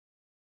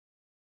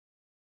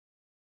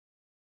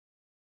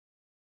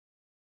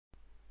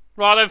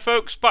Right then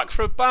folks, back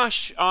for a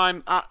bash.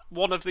 I'm at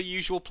one of the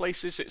usual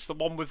places. It's the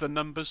one with the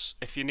numbers.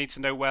 If you need to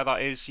know where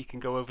that is, you can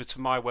go over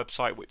to my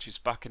website, which is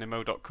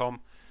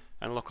backinimo.com,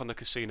 and look on the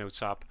casino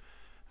tab.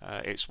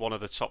 It's one of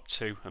the top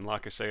two, and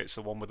like I say, it's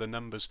the one with the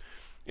numbers.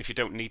 If you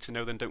don't need to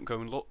know, then don't go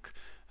and look.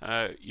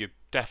 You're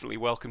definitely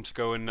welcome to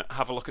go and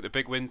have a look at the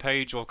Big Win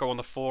page, or go on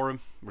the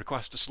forum,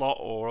 request a slot,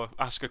 or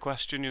ask a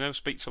question,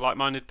 speak to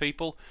like-minded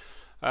people.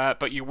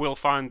 But you will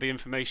find the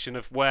information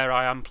of where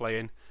I am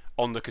playing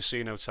on the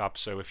casino tab,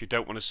 so if you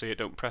don't want to see it,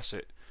 don't press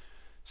it.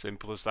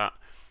 Simple as that.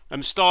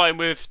 I'm starting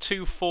with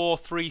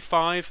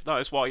 2435.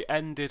 That is what I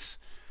ended.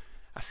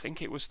 I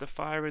think it was the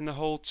fire in the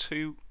hole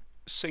 2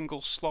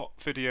 single slot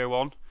video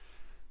on.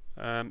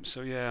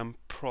 So yeah, I'm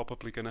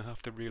probably going to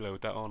have to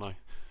reload that, aren't I?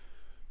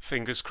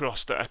 Fingers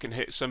crossed that I can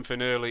hit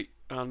something early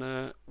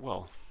and,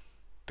 well,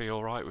 be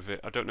alright with it.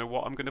 I don't know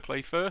what I'm going to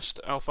play first.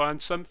 I'll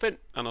find something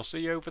and I'll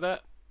see you over there.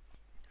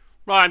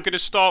 Right, I'm going to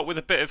start with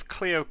a bit of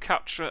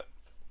Cleopatra.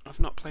 I've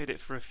not played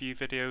it for a few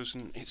videos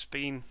and it's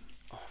been...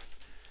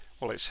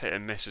 well, it's hit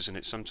and miss, isn't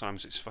it?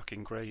 Sometimes it's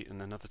fucking great and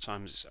then other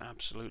times it's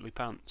absolutely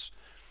pants.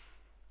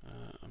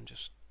 I'm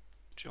just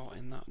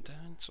jotting that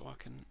down so I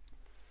can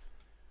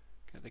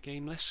get the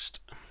game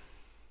list.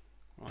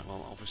 Right,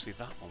 well, obviously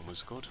that one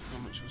was good. How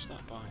much was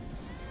that by?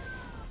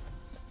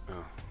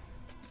 Oh.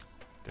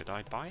 Did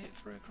I buy it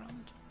for £1,000?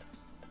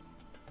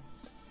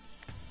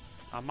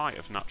 I might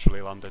have naturally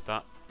landed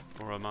that,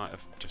 or I might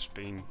have just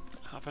been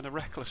having a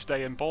reckless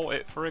day and bought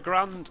it for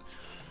 £1,000.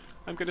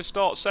 I'm going to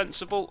start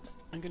sensible.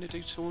 I'm going to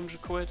do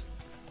 200 quid.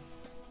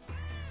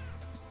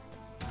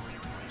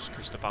 Just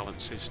because the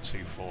balance is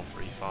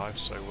 2435,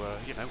 so,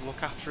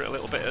 look after it a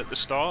little bit at the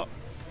start.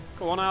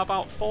 Go on, how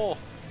about 4?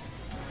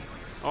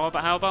 Or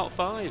how about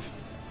 5?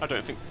 I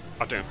don't think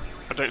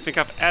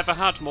I've ever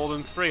had more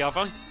than 3, have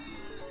I?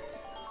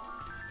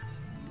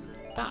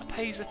 That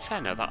pays a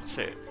tenner, that's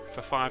it,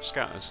 for 5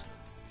 scatters.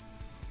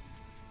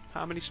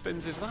 How many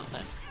spins is that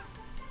then?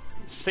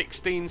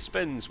 16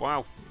 spins,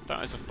 wow,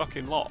 that is a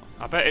fucking lot.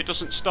 I bet it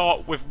doesn't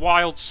start with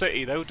Wild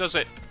City though, does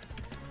it?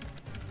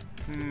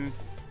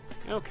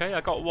 Okay,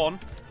 I got 1.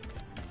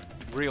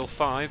 Real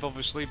 5,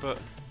 obviously, but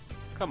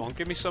come on,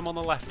 give me some on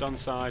the left-hand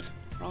side.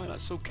 Right,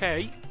 that's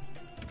okay.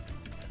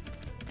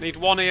 Need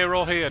 1 here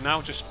or here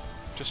now, just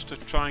to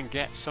try and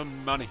get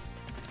some money.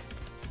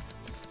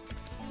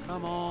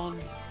 Come on.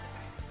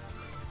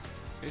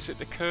 Is it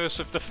the curse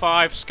of the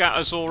 5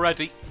 scatters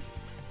already?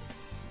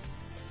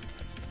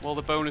 Well,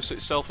 the bonus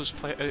itself has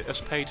paid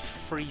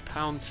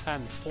 £3.10,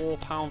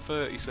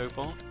 £4.30 so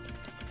far.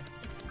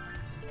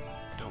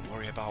 Don't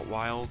worry about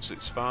wilds,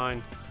 it's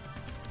fine.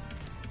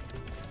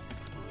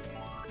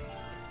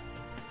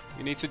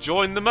 You need to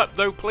join them up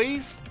though,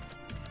 please.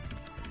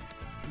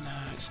 No,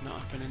 it's not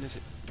happening, is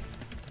it?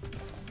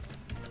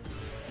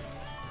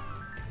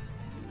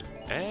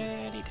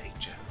 Any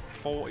danger.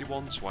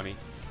 41.20.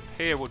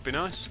 Here would be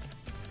nice.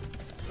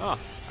 Ah,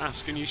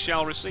 ask and you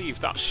shall receive.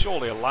 That's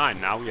surely a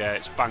line now. Yeah,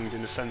 it's banged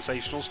in the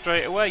sensational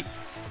straight away.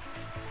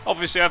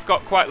 Obviously, I've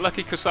got quite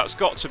lucky because that's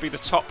got to be the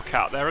top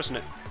cat there, isn't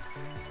it?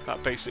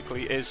 That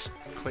basically is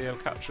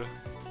Cleopatra.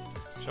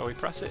 Shall we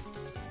press it?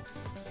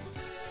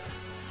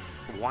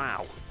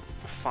 Wow.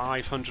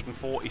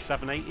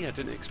 547.80. I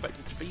didn't expect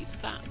it to be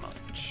that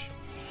much.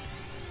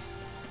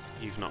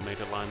 You've not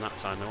made a line that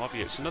time though, have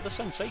you? It's another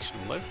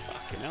sensational though.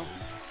 Fucking hell.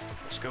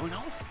 What's going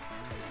on?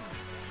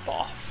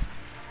 Off.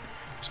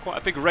 It's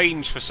quite a big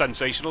range for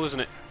sensational, isn't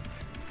it?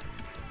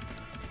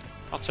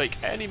 I'll take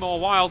any more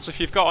wilds if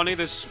you've got any.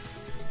 There's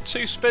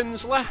 2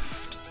 spins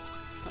left.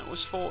 That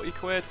was 40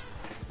 quid.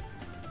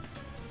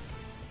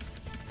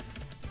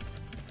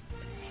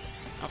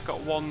 I've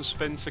got 1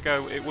 spin to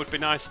go. It would be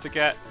nice to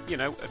get,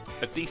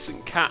 a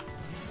decent cat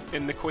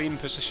in the queen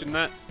position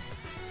there.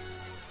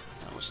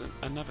 That was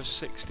another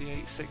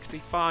 68.60.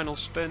 Final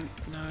spin.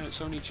 No,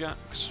 it's only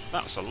jacks.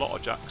 That's a lot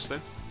of jacks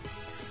though.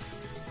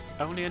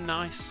 Only a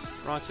nice,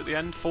 right at the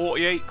end,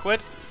 48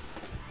 quid.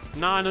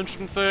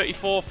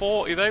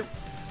 934.40 though.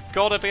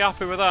 Gotta be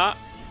happy with that.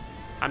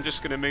 I'm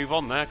just going to move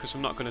on there because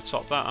I'm not going to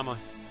top that, am I?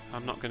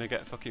 I'm not going to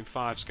get fucking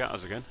 5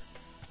 scatters again.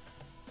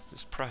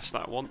 Just press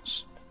that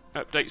once.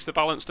 Updates the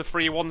balance to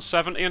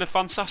 3,170 and a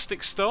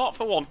fantastic start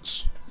for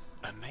once.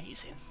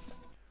 Amazing.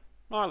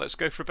 Right, let's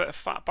go for a bit of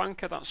Fat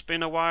Banker. That's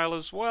been a while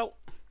as well.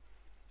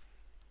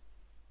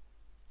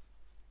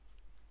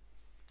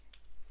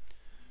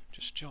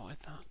 Just jotted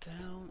that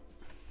down.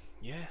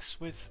 Yes,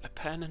 with a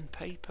pen and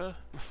paper.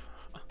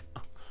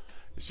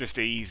 It's just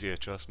easier,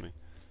 trust me.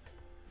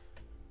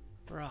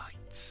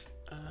 Right.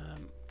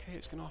 Okay,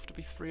 it's going to have to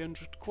be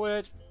 300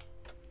 quid.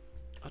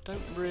 I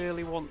don't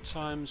really want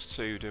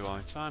 ×2, do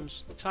I?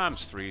 Times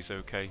 3's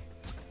okay.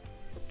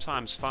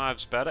 Times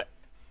 5's better.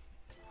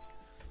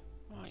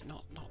 Right,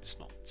 it's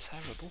not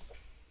terrible.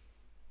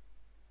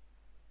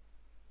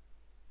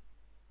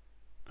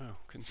 Oh,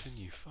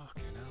 continue.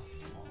 Fucking hell,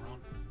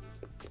 moron.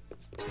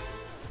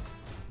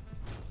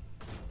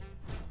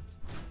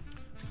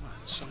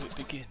 Right, so it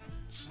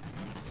begins.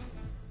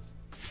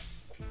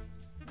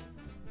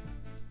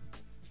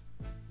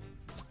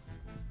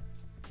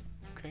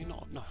 Okay, Okay,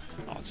 not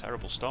a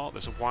terrible start.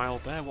 There's a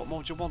wild there. What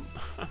more do you want?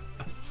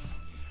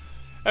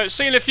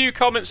 Seen a few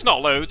comments,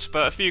 not loads,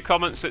 but a few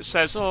comments that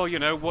says, oh, you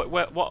know,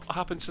 what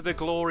happened to the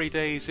glory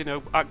days? You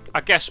know,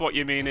 I guess what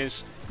you mean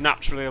is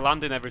naturally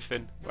landing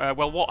everything.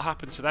 Well, what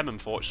happened to them,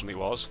 unfortunately,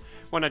 was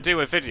when I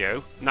do a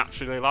video,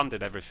 naturally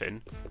landing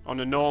everything, on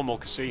a normal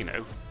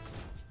casino,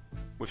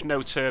 with no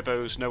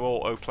turbos, no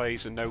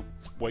autoplays, and no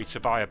way to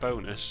buy a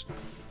bonus,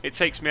 it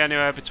takes me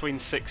anywhere between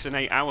 6 and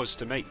 8 hours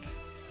to make.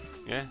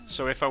 Yeah,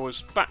 so if I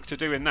was back to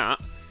doing that,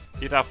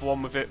 you'd have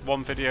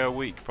one video a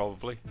week,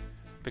 probably.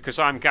 Because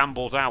I'm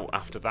gambled out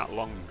after that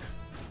long.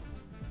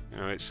 You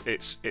know,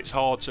 it's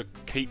hard to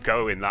keep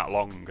going that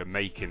long and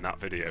making that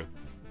video.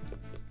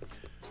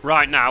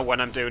 Right now, when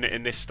I'm doing it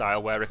in this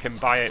style, where I can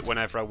buy it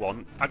whenever I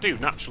want, I do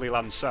naturally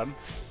land some.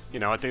 You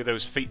know, I do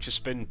those feature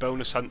spin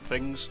bonus hunt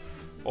things,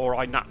 or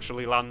I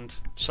naturally land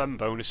some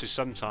bonuses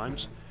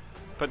sometimes.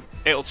 But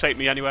it'll take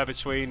me anywhere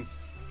between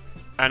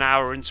an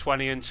hour and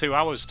 20 and 2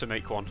 hours to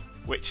make one,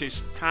 which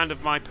is kind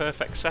of my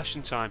perfect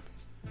session time.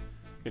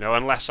 You know,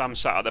 unless I'm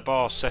sat at the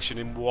bar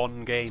sessioning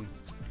one game.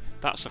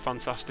 That's a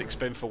fantastic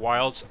spin for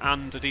wilds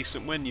and a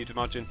decent win, you'd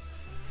imagine.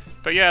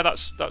 But yeah,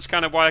 that's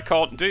kind of why I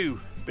can't do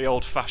the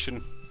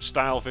old-fashioned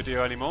style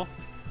video anymore.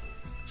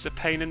 It's a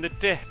pain in the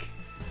dick.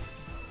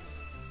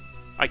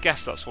 I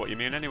guess that's what you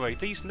mean anyway.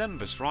 These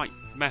numbers, right,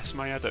 mess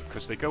my head up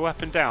because they go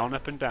up and down,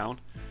 up and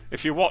down.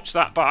 If you watch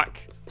that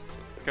back,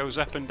 it goes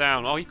up and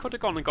down. Oh, he could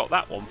have gone and got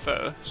that one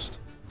first.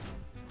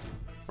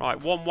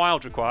 Right, one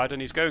wild required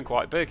and he's going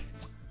quite big.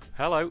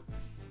 Hello.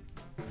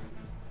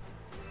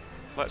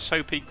 Let's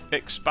hope he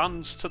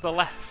expands to the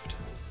left.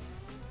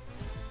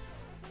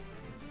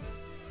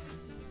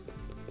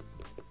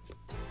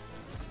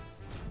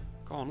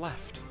 Go on,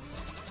 left.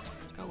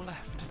 Go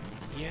left.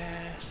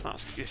 Yes,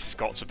 this has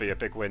got to be a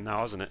big win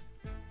now, hasn't it?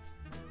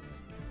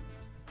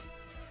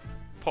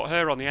 Put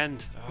her on the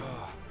end.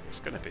 Oh, it's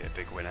going to be a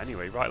big win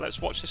anyway. Right,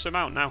 let's watch this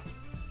amount now.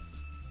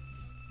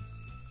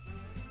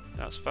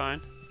 That's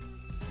fine.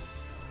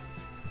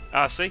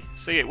 Ah, see,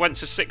 it went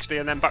to 60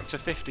 and then back to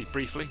 50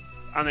 briefly.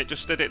 And it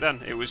just did it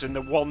then. It was in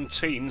the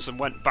 1-teens and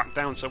went back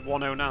down to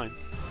 109.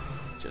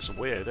 It's just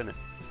weird, isn't it?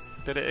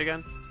 Did it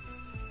again.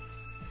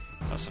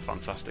 That's a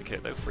fantastic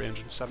hit though,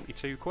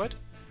 372 quid.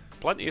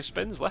 Plenty of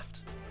spins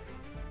left.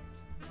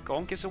 Go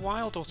on, gives a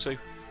wild or two.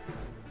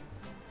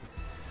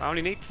 I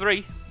only need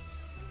 3.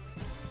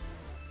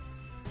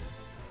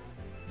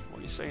 What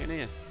are you saying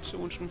here?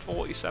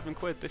 247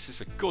 quid. This is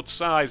a good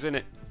size, isn't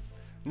it?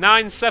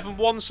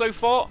 971 so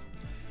far.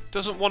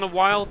 Doesn't want a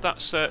wild,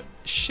 that's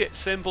shit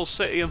symbol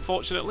city,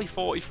 unfortunately.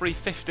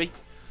 43.50.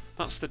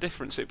 That's the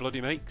difference it bloody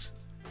makes.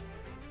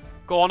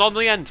 Go on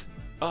the end.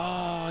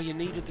 Oh, you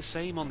needed the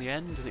same on the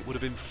end and it would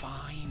have been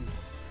fine.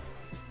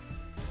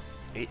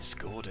 It's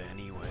good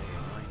anyway,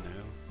 I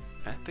know.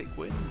 Epic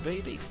win,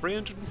 baby.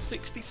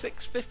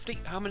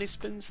 366.50. How many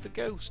spins to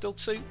go? Still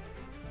 2.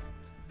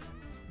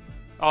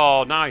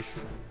 Oh,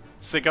 nice.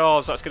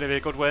 Cigars, that's going to be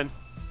a good win.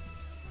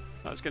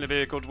 That's going to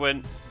be a good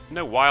win.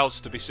 No wilds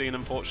to be seen,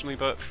 unfortunately,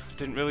 but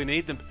didn't really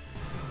need them.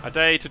 A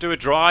day to do a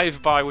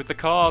drive-by with the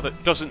car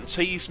that doesn't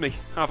tease me.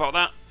 How about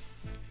that?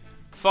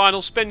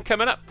 Final spin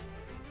coming up.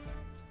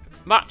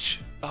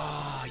 Match.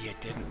 Oh, you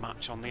didn't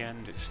match on the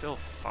end. It's still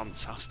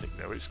fantastic,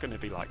 though. It's going to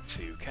be like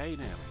 2k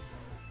nearly.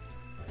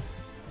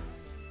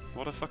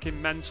 What a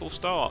fucking mental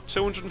start.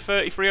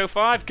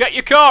 233.05. Get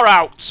your car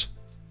out!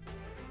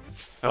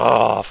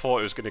 Oh, I thought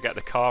it was going to get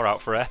the car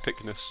out for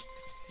epicness.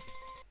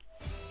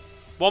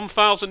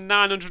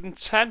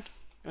 1,910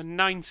 and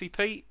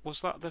 90p.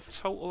 Was that the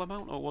total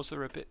amount, or was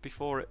there a bit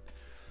before it?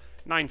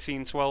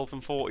 1912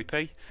 and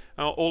 40p.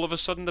 All of a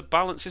sudden the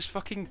balance is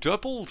fucking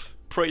doubled,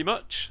 pretty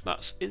much.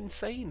 That's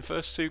insane.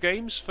 First 2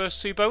 games, first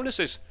 2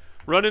 bonuses.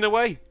 Running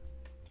away.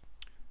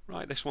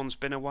 Right, this one's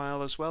been a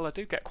while as well. I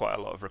do get quite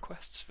a lot of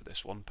requests for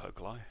this one,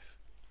 Pug Life.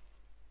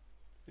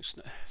 It's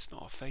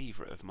not a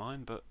favourite of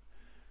mine, but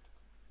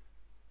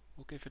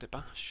we'll give it a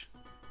bash.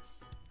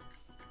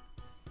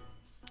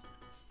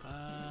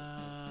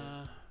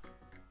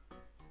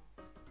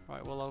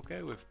 Right, well I'll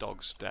go with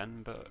Dog's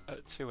Den, but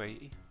at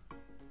 280.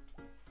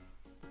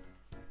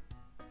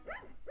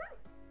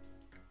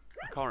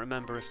 I can't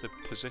remember if the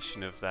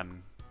position of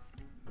them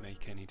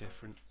make any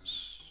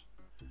difference.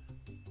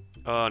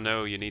 Oh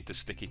no, you need the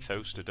sticky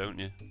toaster, don't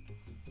you?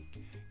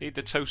 Need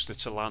the toaster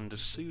to land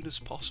as soon as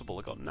possible.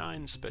 I got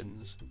 9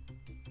 spins.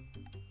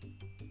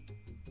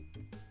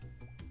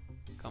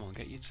 Come on,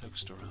 get your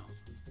toaster out.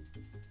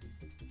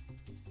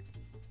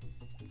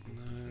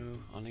 No,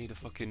 I need a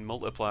fucking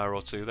multiplier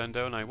or 2 then,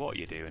 don't I? What are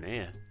you doing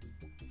here?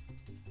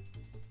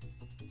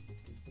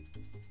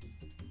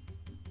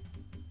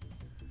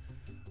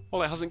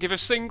 Well, it hasn't given a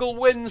single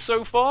win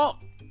so far,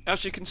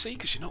 as you can see,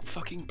 because you're not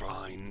fucking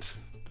blind.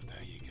 But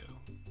there you go.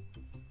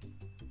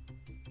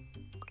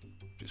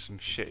 Just some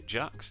shit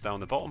jacks down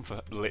the bottom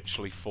for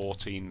literally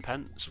 14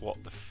 pence.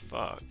 What the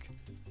fuck?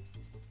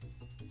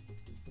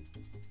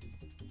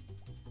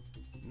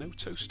 No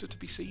toaster to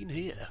be seen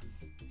here.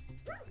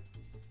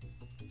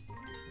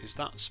 Is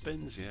that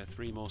spins? Yeah,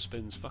 3 more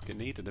spins. Fucking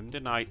needed them,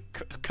 didn't I?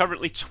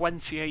 Currently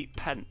 28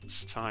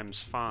 pence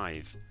times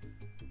 5.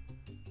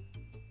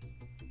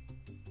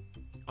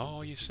 Oh,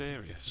 are you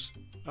serious?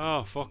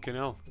 Oh, fucking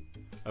hell.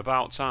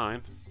 About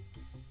time.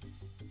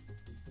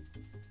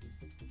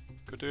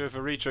 Could do with a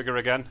retrigger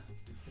again.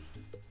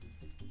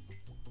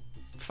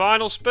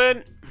 Final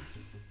spin!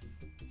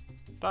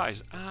 That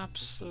is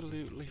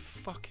absolutely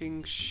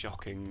fucking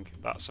shocking.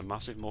 That's a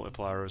massive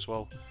multiplier as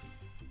well.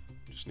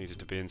 Just needed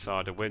to be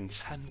inside a win.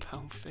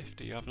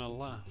 £10.50, having a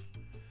laugh.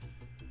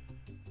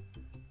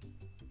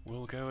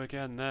 We'll go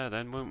again there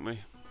then, won't we?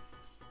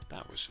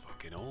 That was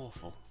fucking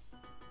awful.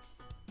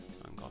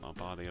 Hang on, I'll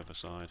buy the other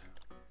side.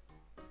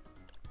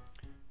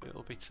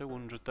 It'll be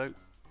 200 though.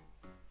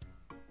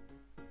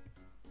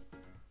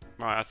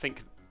 Right, I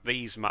think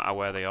these matter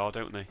where they are,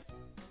 don't they?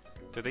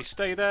 Do they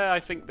stay there? I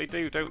think they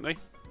do, don't they?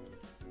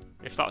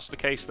 If that's the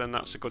case, then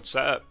that's a good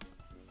setup.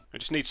 I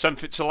just need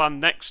something to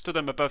land next to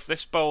them above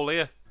this bowl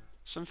here.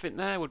 Something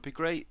there would be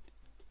great.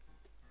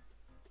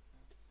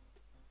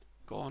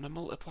 Go on, a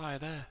multiplier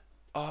there.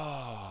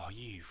 Oh,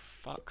 you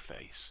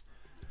fuckface.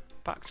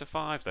 Back to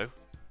 5 though.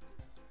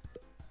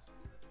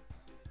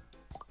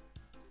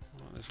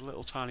 Well, there's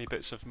little tiny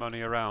bits of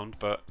money around,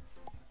 but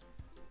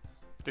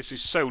this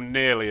is so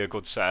nearly a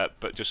good setup,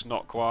 but just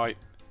not quite.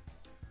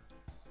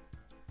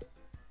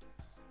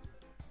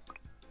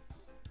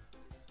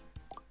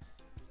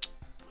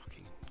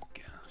 Fucking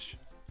gosh.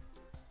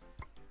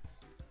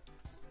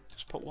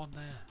 Just put one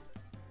there.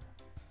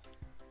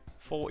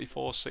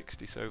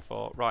 44.60 so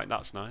far. Right,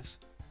 that's nice.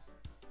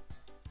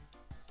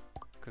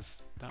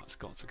 Because that's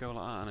got to go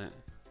like that, hasn't it?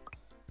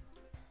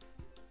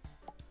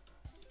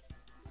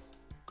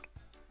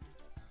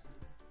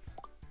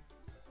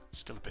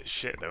 Still a bit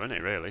shit though, isn't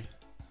it, really?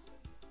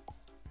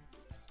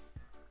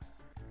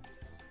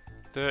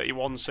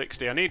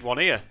 31.60. I need one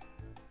here.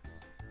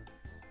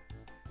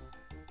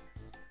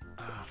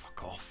 Ah,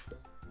 fuck off.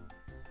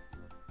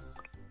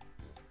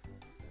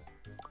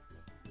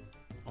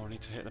 Oh, I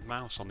need to hit the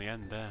mouse on the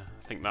end there.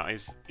 I think that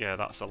is... yeah,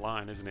 that's a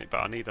line, isn't it?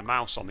 But I need the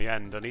mouse on the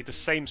end. I need the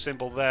same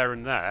symbol there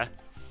and there.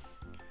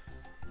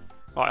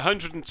 Right,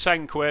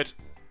 110 quid.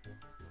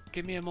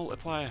 Give me a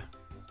multiplier.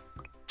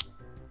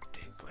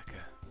 Dick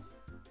blicker.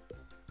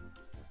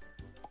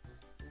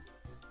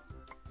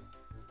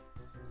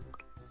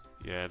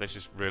 Yeah, this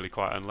is really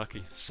quite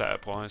unlucky,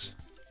 setup-wise.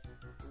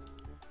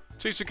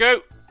 2 to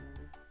go.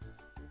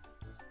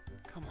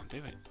 Come on, do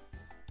it.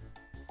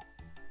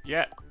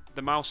 Yeah,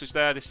 the mouse is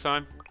there this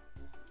time.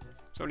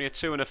 It's only a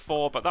 2 and a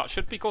 4, but that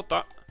should be good,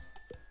 that.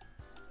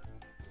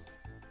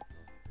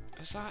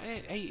 Is that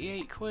it?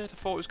 88 quid? I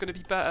thought it was going to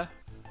be better.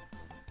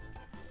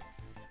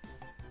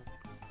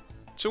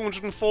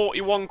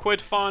 241 quid,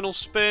 final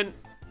spin.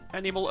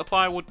 Any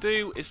multiplier would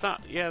do. Is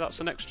that... yeah, that's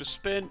an extra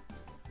spin.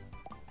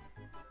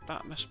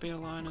 That must be a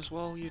line as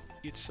well,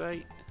 you'd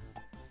say.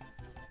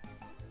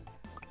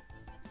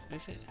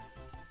 Is it?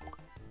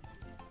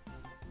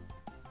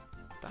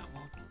 That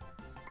one?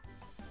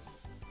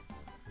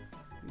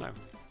 No.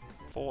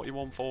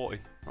 41.40.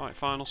 Right,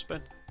 final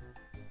spin.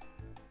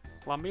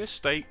 Land me a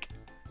steak.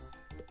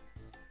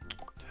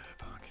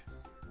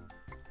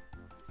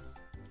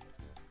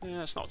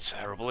 Yeah, it's not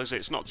terrible, is it?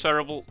 It's not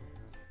terrible.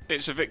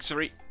 It's a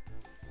victory.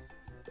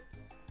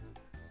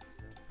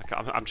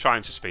 I'm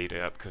trying to speed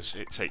it up because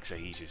it takes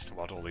ages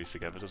to add all these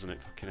together, doesn't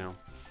it? Fucking hell.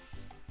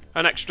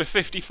 An extra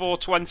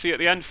 54.20 at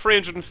the end.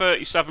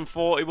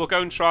 337.40. We'll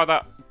go and try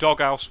that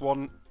doghouse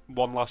one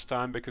last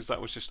time because that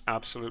was just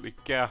absolutely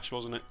gash,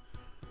 wasn't it?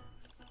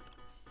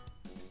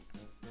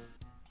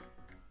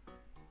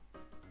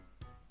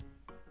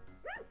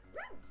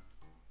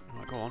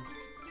 Right, go on.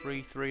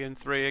 3, 3 and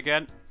 3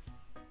 again.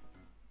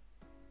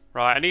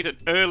 Right, I need an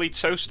early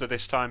toaster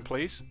this time,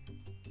 please.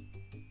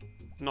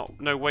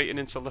 No waiting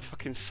until the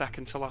fucking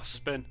second to last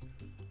spin.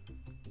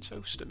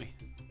 Toaster me.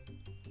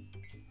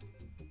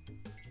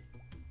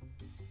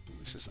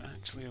 This is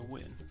actually a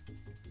win.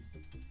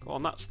 Go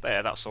on, that's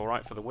there. That's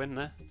alright for the win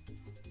there.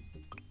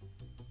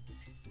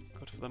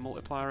 Good for the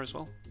multiplier as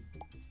well.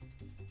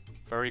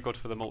 Very good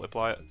for the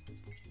multiplier.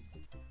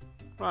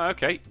 Right,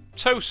 okay.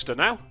 Toaster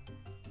now.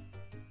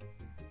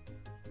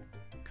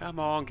 Come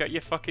on, get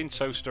your fucking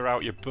toaster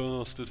out, you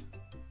bastard.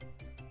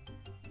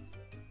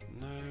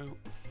 No.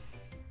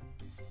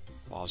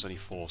 Oh, there's only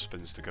 4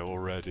 spins to go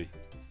already.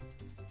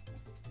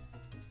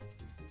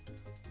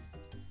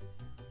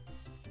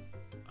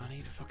 I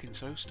need a fucking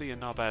toaster, you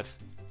knobhead.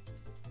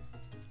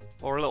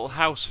 Or a little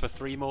house for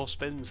 3 more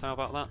spins, how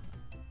about that?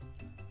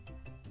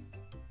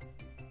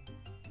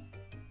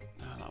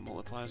 No, that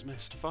multiplier's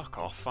missed. Fuck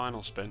off,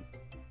 final spin.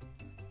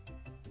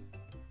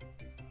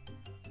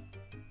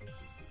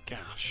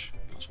 Gosh.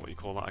 What do you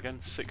call that again?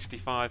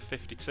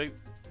 65.52.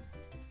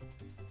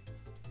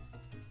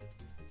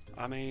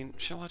 I mean,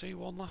 shall I do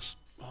one last?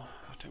 Oh,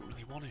 I don't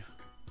really want to.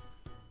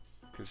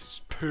 Because it's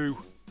poo.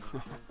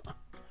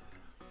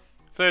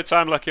 Third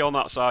time lucky on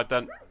that side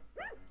then.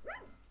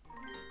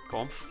 Go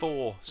on,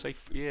 4. Say,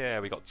 yeah,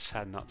 we got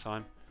 10 that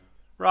time.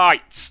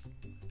 Right.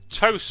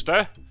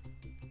 Toaster.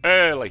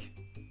 Early.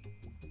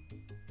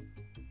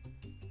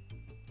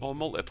 Or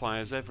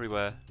multipliers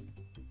everywhere.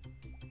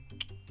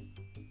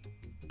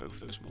 Both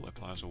those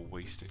multipliers are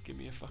wasted. Give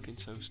me a fucking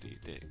toaster, you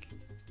dick.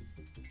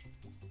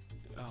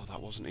 Oh,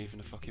 that wasn't even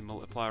a fucking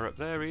multiplier up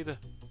there either.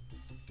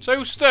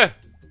 Toaster!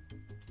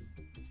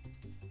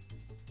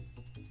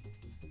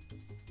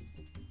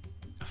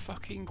 A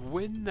fucking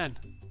win then.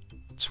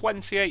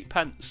 28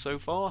 pence so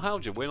far.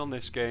 How'd you win on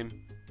this game?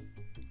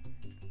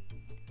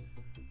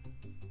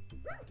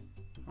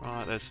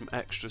 Right, there's some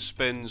extra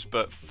spins,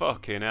 but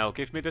fucking hell,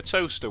 give me the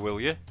toaster, will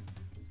you?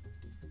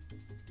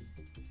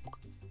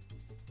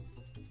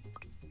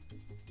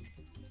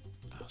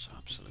 That's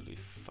absolutely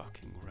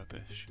fucking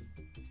rubbish.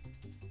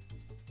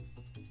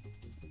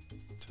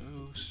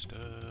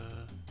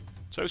 Toaster.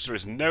 Toaster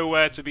is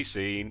nowhere to be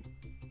seen.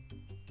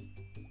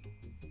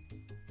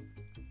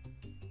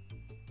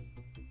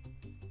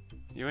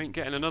 You ain't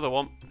getting another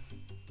one.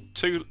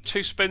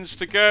 Two spins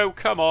to go.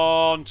 Come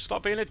on.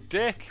 Stop being a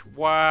dick.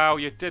 Wow,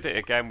 you did it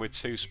again with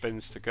 2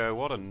 spins to go.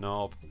 What a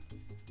knob.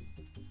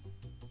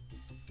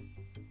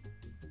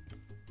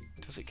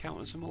 Does it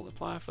count as a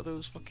multiplier for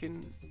those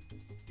fucking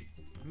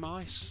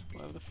mice?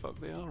 Whatever the fuck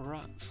they are.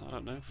 Rats. I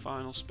don't know.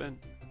 Final spin.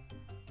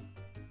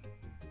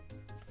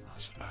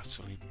 That's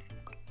utterly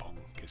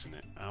bonk, isn't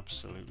it?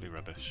 Absolutely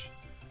rubbish.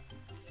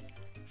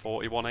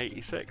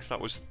 41.86.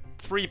 That was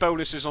 3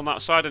 bonuses on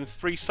that side and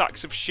 3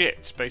 sacks of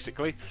shit,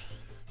 basically.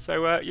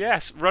 So,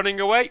 yes, running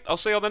away. I'll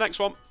see you on the next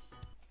one.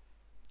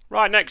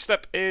 Right, next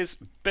up is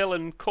Bill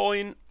and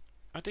Coin.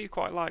 I do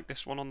quite like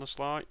this one on the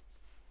slide.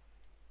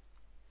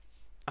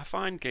 I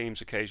find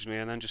games occasionally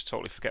and then just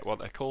totally forget what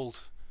they're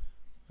called.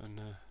 And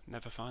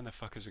never find the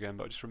fuckers again,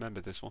 but I just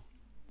remembered this one.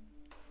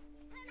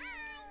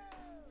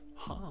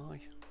 Hi.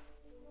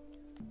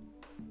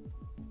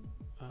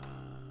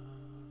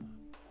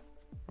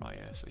 Right,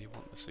 yeah, so you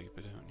want the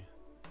super, don't you?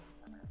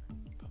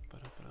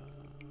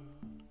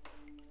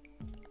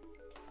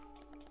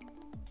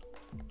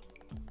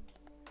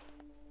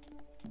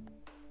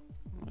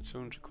 Right,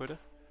 200 quidder.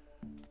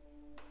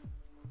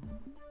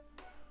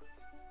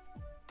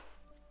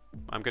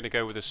 I'm going to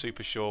go with a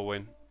super sure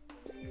win.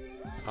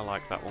 I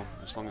like that one,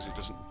 as long as it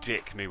doesn't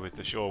dick me with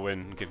the sure win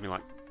and give me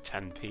like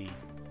 10p.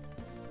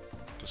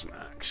 Doesn't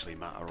actually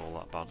matter all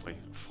that badly.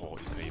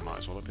 40p might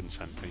as well have been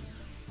 10p.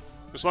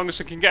 As long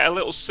as I can get a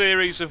little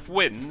series of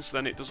wins,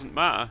 then it doesn't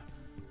matter.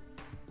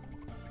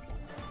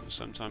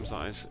 Sometimes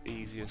that is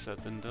easier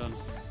said than done.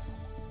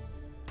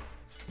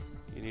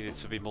 You need it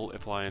to be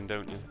multiplying,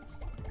 don't you?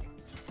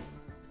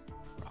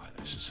 Right,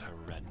 this is a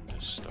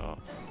horrendous start.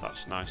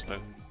 That's nice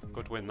though.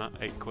 Good win that,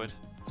 8 quid.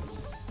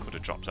 Could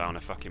have dropped down a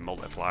fucking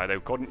multiplier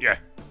though, couldn't you?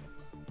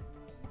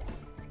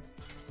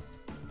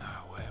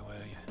 Now, where were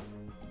you?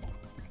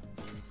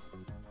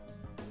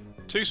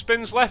 2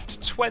 spins left,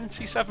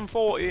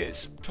 27.40.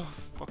 It's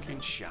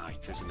fucking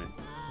shite, isn't it?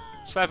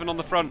 7 on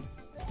the front.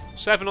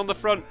 7 on the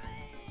front.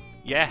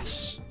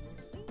 Yes.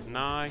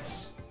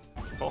 Nice.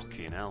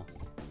 Fucking hell.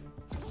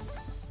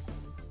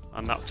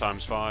 And that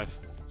times 5.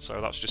 So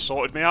that's just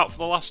sorted me out for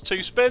the last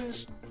 2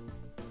 spins.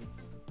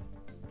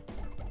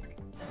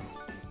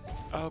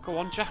 Oh, go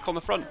on, Jack on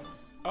the front.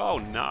 Oh,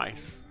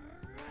 nice.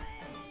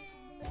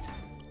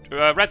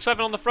 Red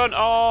 7 on the front.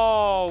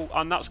 Oh,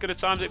 and that's going to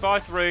times it by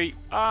 3.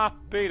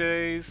 Happy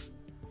days.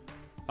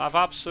 I've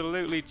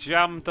absolutely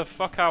jammed the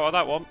fuck out of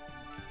that one.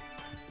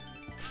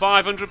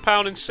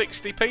 £500 and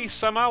 60p.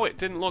 Somehow it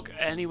didn't look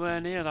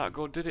anywhere near that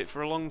good, did it,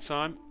 for a long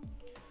time?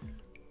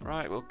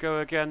 Right, we'll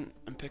go again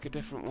and pick a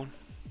different one.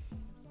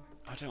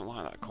 I don't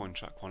like that coin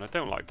track one. I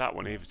don't like that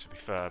one either, to be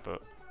fair,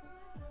 but...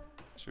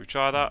 So we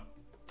try that.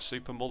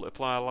 Super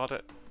multiplier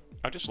ladder.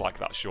 I just like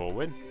that sure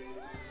win.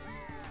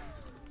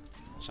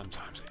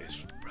 Sometimes it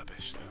is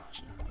rubbish, though.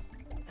 So.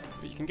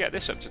 But you can get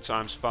this up to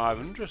times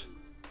 500.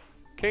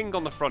 King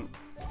on the front.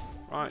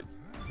 Right.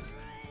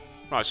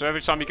 Right, so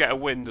every time you get a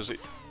win, does it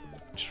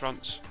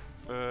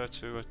transfer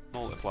to a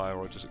multiplier,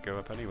 or does it go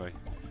up anyway?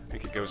 I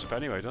think it goes up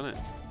anyway, doesn't it?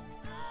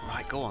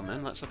 Right, go on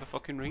then, let's have a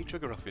fucking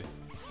re-trigger off you.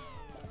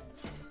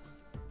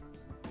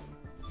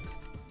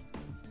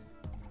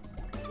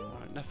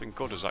 Right, nothing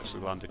good has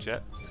actually landed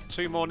yet.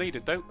 2 more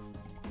needed though.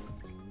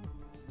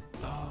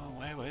 Oh,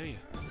 where were you?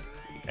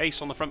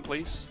 Ace on the front,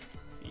 please.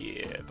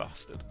 Yeah,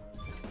 bastard.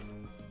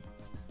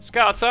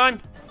 Scatter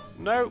time!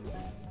 No.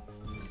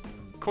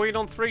 Queen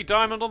on 3,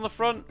 diamond on the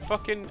front.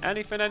 Fucking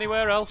anything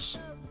anywhere else.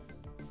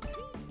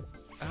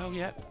 Oh,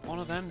 yeah, one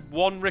of them.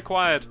 1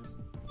 required.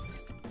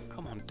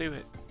 Come on, do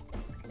it.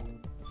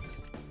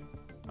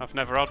 I've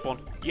never had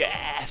one.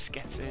 Yes,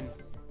 get in.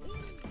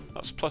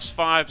 That's plus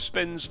 5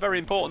 spins. Very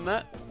important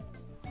there.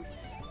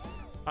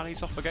 And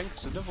he's off again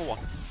because another one.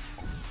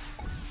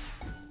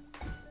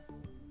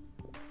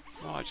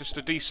 Right, just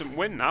a decent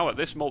win now at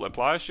this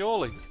multiplier,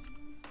 surely.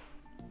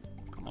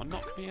 Come on,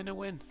 knock me in a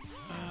win.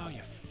 Oh,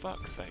 you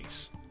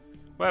fuckface.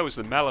 Where was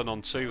the melon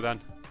on 2 then?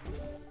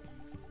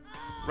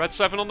 Red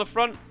 7 on the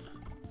front.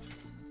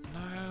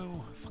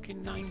 No,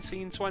 fucking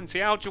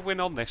 19.20. How'd you win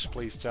on this,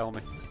 please tell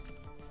me?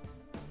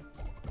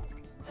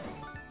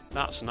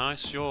 That's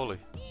nice, surely.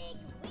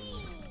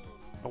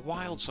 A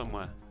wild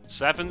somewhere.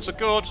 7s are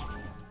good.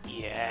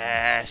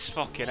 Yes,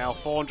 fucking hell,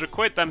 400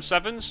 quid, them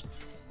sevens.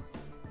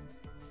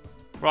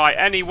 Right,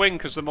 any win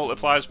because the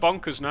multiplier's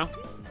bonkers now.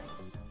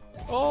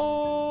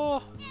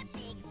 Oh!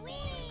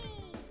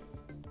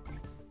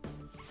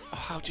 Oh,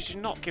 how did you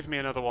not give me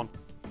another one?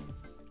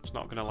 It's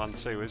not going to land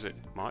too, is it?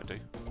 Might do.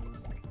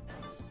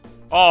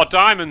 Oh,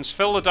 diamonds!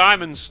 Fill the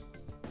diamonds!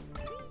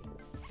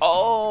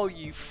 Oh,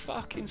 you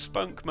fucking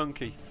spunk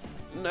monkey.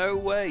 No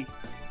way.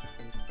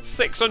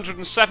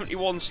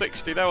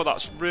 671.60 though,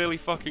 that's really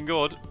fucking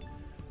good.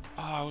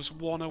 Oh, I was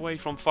one away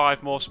from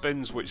 5 more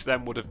spins, which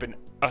then would have been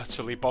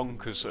utterly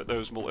bonkers at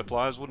those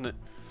multipliers, wouldn't it?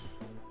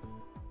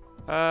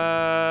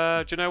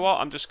 Do you know what?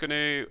 I'm just going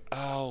to...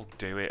 I'll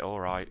do it,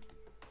 alright.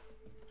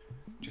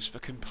 Just for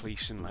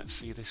completion, let's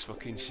see this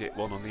fucking shit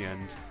one on the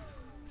end.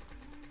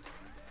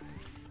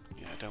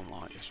 Yeah, I don't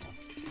like this one.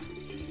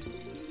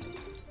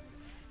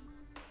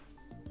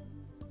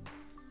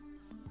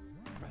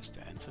 Press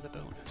to enter the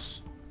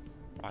bonus.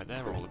 Right,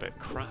 they're all a bit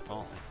crap,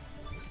 aren't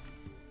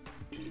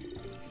they?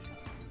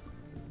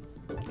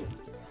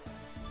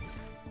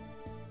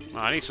 Oh,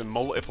 I need some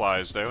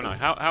multipliers, don't I?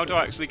 How do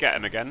I actually get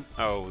them again?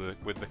 Oh,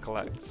 with the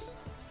collects.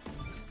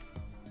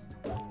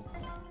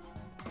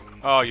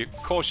 Oh, of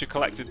course you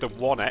collected the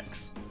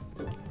 1x.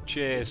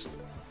 Cheers.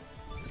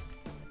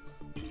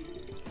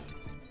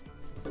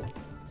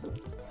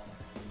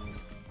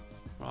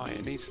 Right,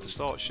 it needs to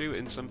start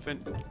shooting something.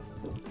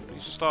 It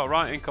needs to start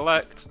writing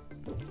collect.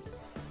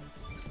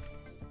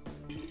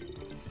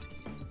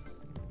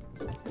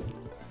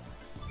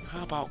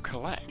 How about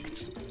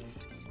collect?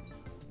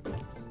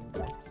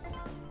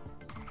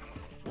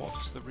 What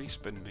does the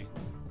respin mean?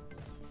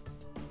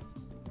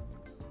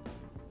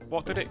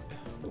 What did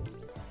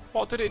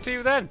it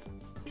do then?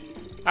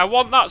 I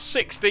want that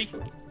 60.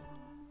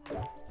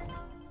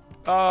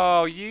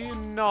 Oh, you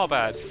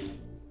knobhead.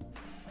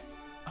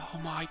 Oh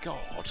my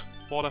god.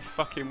 What a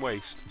fucking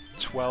waste.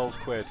 12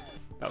 quid.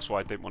 That's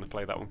why I didn't want to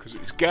play that one, because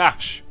it's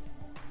gash.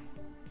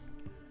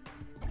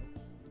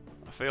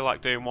 I feel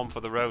like doing one for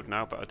the road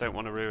now, but I don't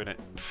want to ruin it.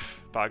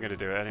 But I'm going to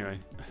do it anyway.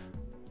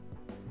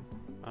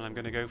 And I'm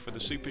going to go for the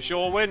super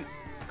sure win.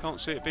 Can't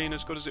see it being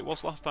as good as it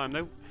was last time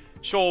though.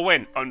 Sure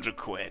win, 100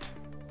 quid.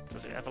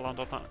 Does it ever land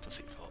on that? Does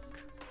it fuck?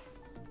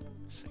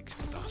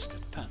 60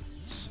 bastard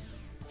pence.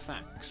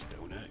 Thanks,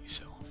 don't hurt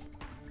yourself.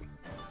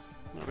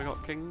 Now we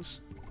got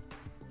kings.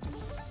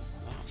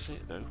 That's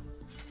it though.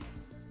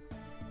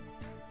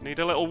 Need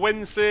a little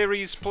win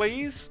series,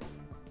 please.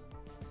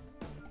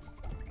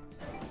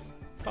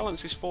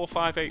 Balance is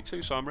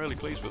 4582, so I'm really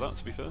pleased with that,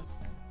 to be fair.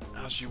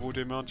 As you would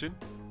imagine.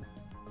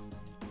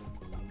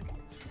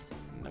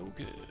 No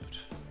good.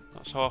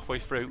 That's halfway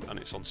through, and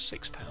it's on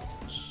 £6.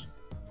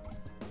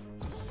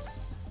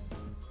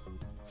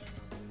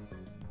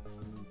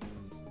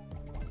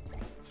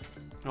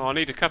 Oh, I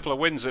need a couple of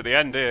wins at the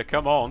end here,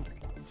 come on.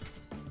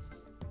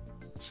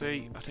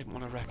 See, I didn't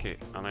want to wreck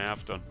it, and I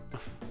have done.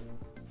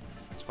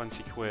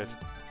 20 quid.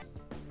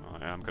 Oh,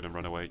 yeah, I'm going to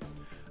run away.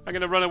 I'm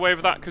going to run away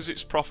with that because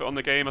it's profit on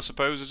the game, I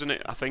suppose, isn't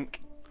it? I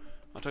think.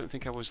 I don't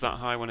think I was that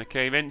high when I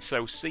came in,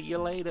 so see you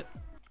later.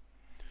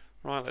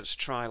 Right, let's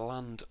try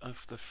Land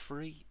of the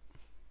Free.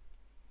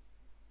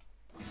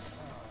 I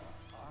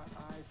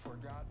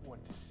forgot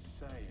what to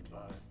say,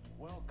 but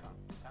welcome.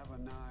 Have a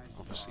nice...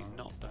 Obviously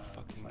not the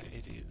fucking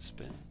idiot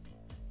spin.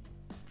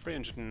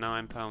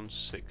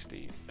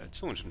 £309.60.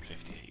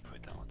 258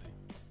 quid, that'll do.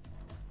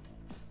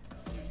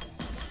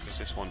 Because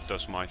this one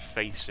does my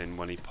face in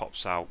when he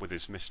pops out with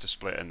his Mr.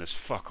 Split and there's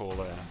fuck all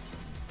there.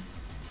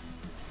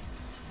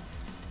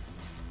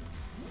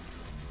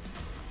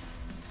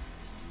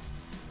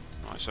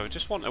 Right, so I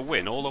just want a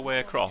win all the way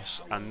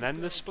across and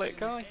then the split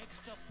guy?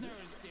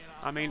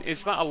 I mean,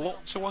 is that a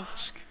lot to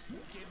ask?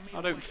 I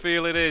don't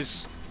feel it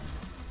is.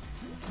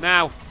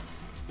 Now.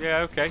 Yeah,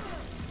 okay.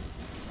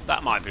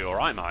 That might be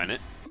alright, mightn't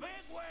it?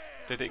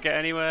 Did it get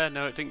anywhere?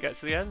 No, it didn't get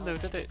to the end, though,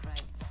 did it?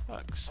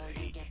 Fuck's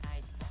sake.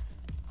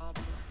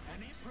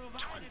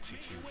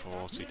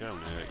 2240,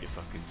 don't hurt your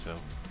fucking self.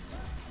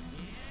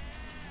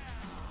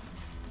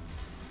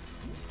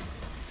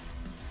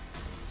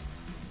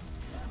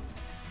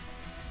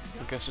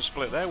 I guess a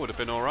split there would have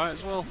been alright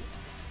as well.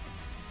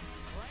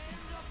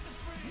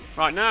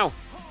 Right, now.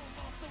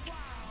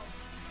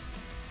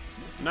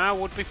 Now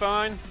would be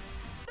fine.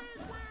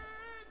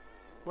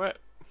 Where?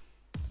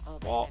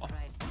 What?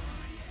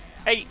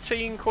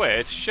 18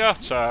 quid?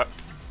 Shut up.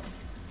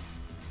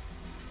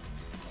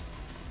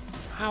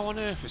 How on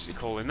earth is he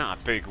calling that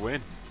a big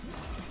win?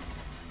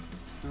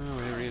 Oh,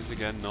 here he is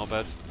again,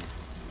 knobhead.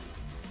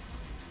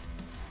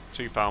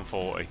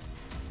 £2.40.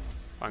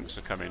 Thanks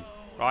for coming.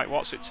 Right,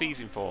 what's it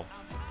teasing for?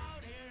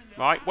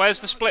 Right,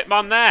 where's the split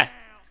man there?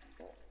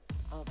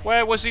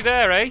 Where was he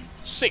there, eh?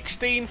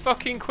 16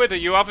 fucking quid are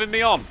you having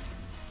me on?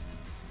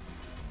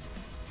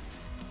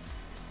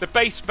 The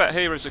base bet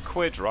here is a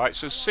quid, right?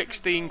 So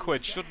 16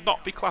 quid should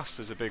not be classed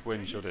as a big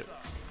win, should it?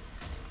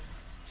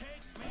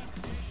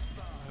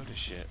 Load of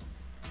shit.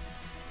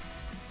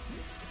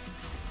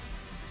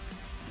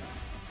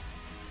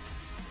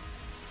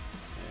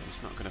 Yeah,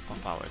 he's not going to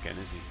pop out again,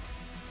 is he?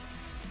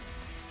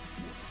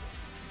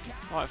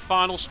 Right,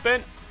 final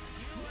spin.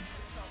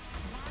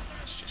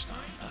 It's just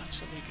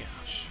utterly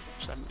gosh.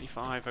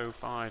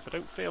 75.05. I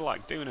don't feel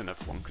like doing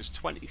another one because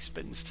 20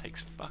 spins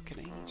takes fucking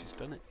ages,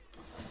 doesn't it?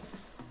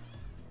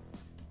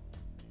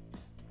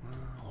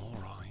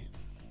 Alright.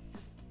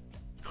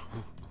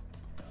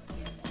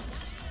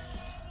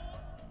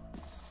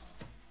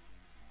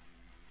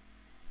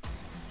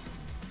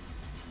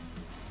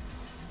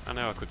 I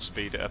know I could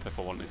speed it up if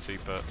I wanted to,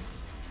 but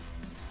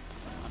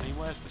I mean,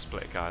 where's the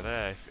split guy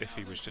there if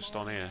he was just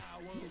on here?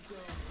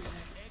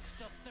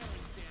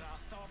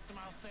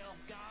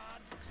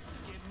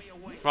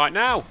 Right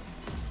now!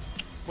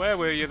 Where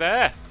were you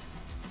there?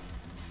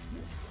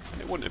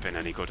 And it wouldn't have been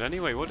any good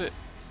anyway, would it?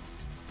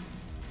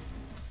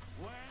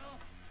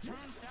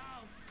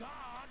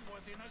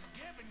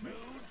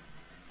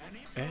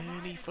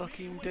 Any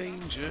fucking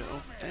danger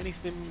of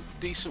anything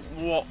decent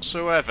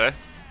whatsoever?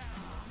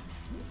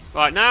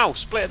 Right now,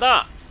 split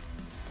that!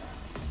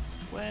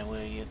 Where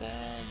were you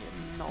there,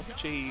 you knob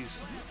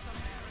cheese?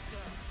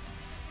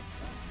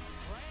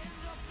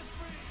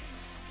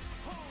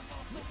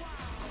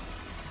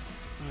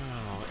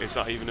 Oh, is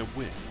that even a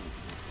win?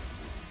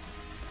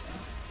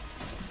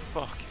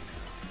 Fucking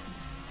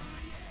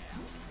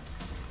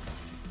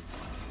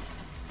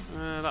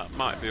hell. That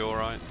might be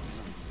alright.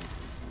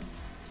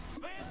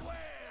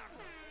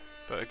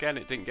 But again,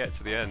 it didn't get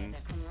to the end.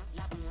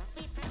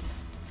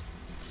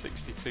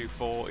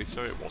 62.40,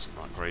 so it wasn't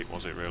that great,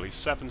 was it really?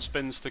 7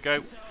 spins to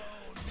go.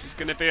 This is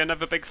going to be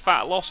another big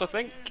fat loss, I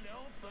think.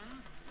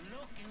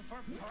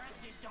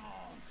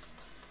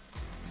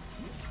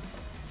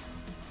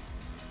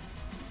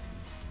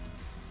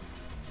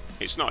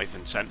 It's not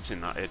even tempting,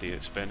 that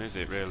idiot spin, is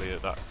it really,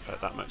 at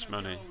that much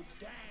money?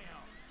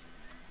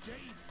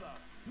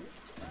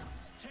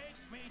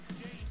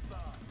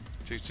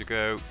 Two to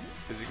go.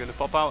 Is he going to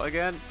pop out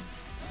again?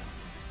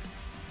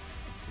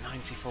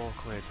 94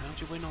 quid. How'd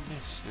you win on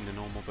this in the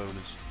normal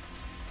bonus?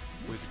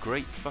 With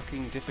great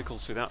fucking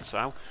difficulty, that's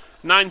how.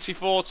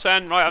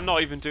 94.10. Right, I'm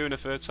not even doing a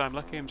third time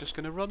lucky. I'm just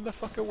going to run the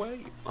fuck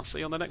away. I'll see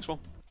you on the next one.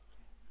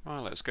 Right,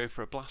 let's go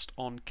for a blast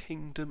on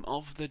Kingdom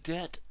of the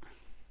Dead.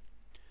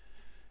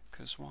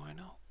 Because why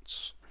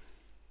not?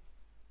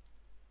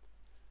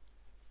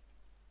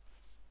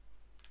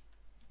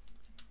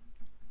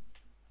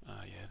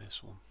 Ah, yeah,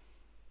 this one.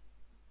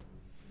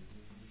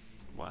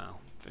 Wow,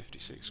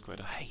 56 quid.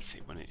 I hate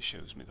it when it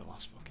shows me the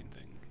last fucking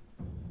thing.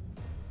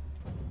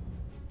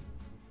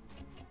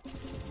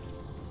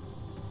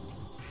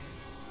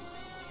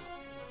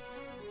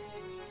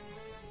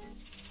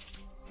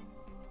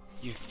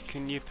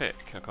 Can you pick?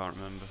 I can't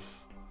remember.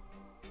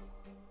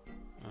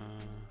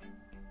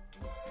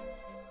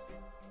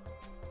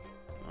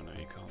 Oh no,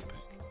 you can't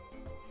pick.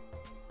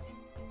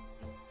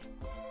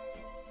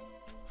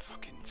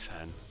 Fucking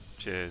 10.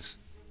 Cheers.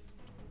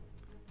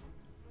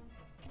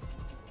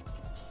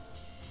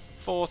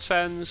 4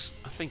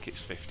 10s. I think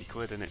it's 50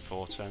 quid, isn't it?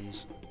 4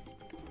 10s.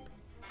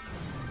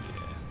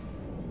 Yeah.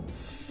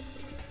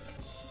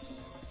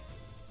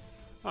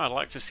 I'd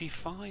like to see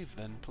 5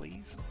 then,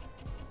 please.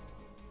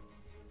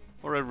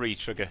 Or a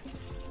re-trigger.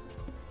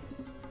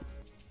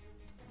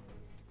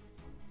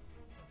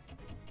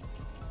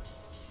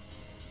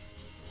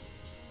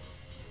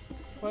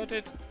 Where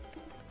did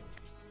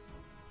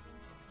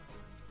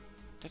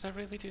I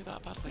really do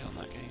that badly on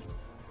that game?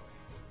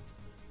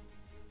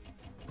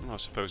 Well, I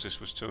suppose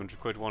this was 200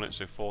 quid, wasn't it?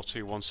 So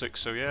 4216.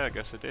 So yeah, I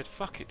guess I did.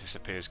 Fuck, it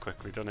disappears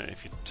quickly, doesn't it?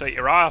 If you take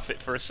your eye off it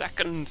for a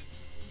second.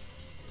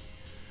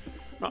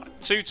 Right,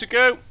 2 to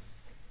go.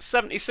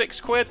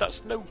 76 quid.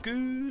 That's no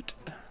good.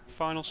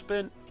 Final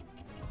spin.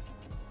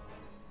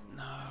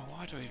 No,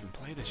 why do I even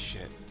play this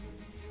shit?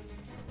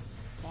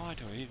 Why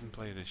do I even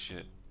play this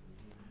shit?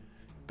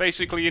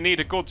 Basically, you need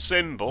a good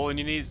symbol and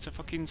you need to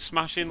fucking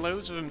smash in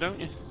loads of them, don't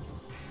you?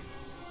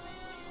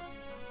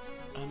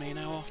 I mean,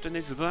 how often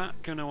is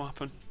that going to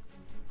happen?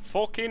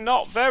 Fucking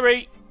not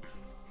very!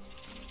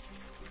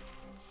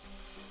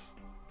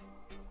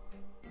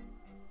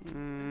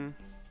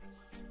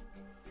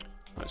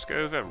 Let's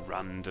go with a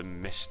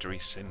random mystery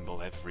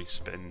symbol every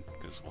spin,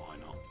 because why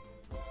not?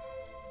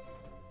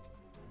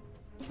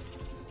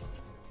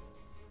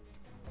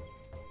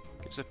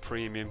 It's a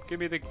premium. Give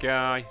me the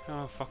guy.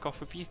 Oh, fuck off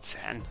with your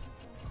 10.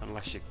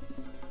 Unless you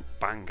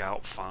bang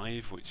out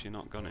 5, which you're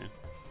not gonna.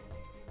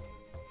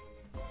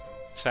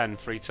 10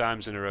 3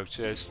 times in a row.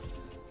 Cheers.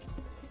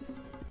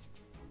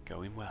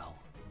 Going well.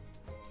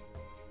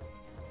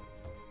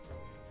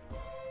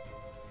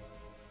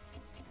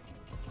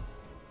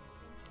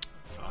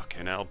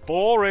 Fucking hell.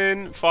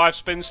 Boring. 5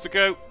 spins to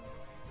go.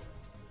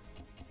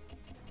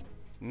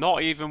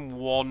 Not even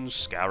one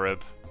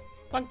scarab.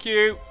 Thank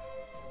you.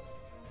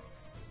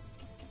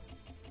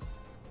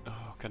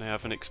 Oh, can I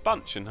have an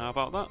expansion? How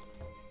about that?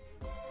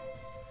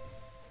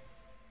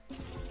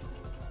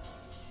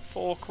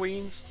 4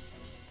 queens.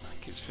 I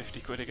think it's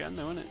 50 quid again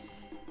though, isn't it?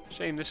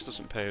 Shame this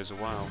doesn't pay us a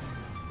while.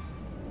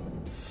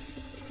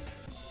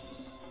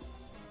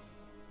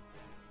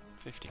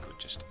 50 quid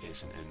just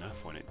isn't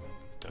enough when it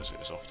does it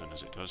as often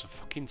as it does. A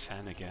fucking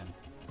 10 again.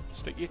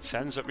 Stick your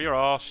 10s up your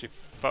arse, you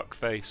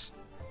fuckface.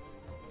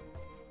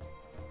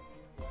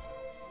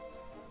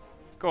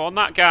 Go on,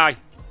 that guy.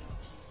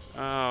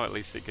 Oh, at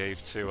least it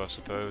gave 2, I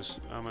suppose.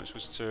 How much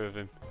was 2 of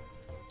him?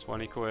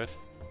 20 quid.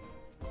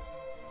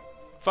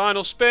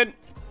 Final spin.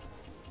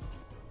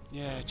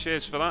 Yeah,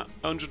 cheers for that.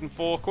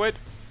 104 quid.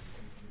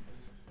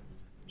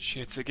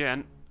 Shit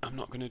again. I'm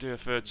not going to do a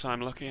third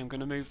time lucky. I'm going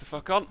to move the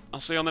fuck on. I'll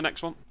see you on the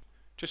next one.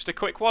 Just a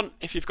quick one.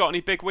 If you've got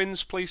any big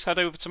wins, please head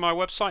over to my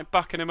website,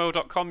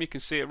 backinmo.com. You can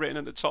see it written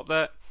at the top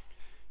there.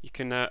 You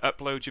can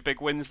upload your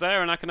big wins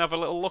there and I can have a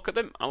little look at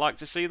them. I like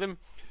to see them.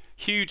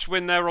 Huge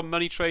win there on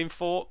Money Train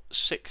 4,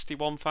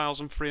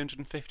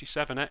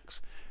 61,357x.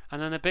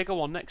 And then a bigger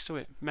one next to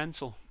it,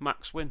 mental,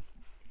 max win,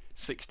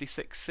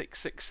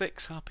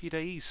 66,666. Happy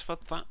days for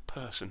that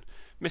person.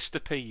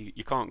 Mr. P,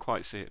 you can't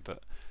quite see it,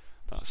 but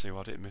that's who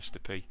had it, Mr.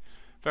 P.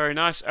 Very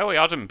nice. Oh, he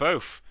had them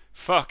both.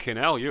 Fucking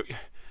hell, you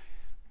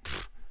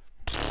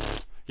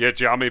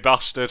jammy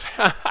bastard.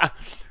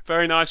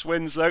 Very nice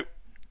wins, though.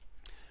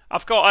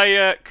 I've got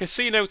a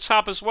casino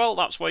tab as well.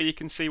 That's where you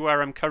can see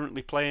where I'm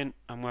currently playing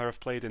and where I've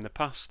played in the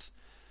past.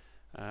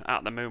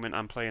 At the moment,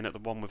 I'm playing at the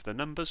one with the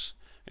numbers.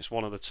 It's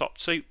one of the top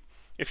 2.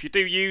 If you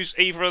do use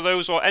either of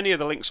those or any of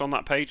the links on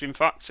that page, in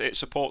fact, it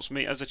supports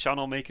me as a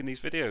channel making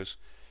these videos.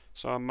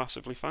 So I'm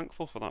massively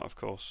thankful for that, of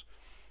course.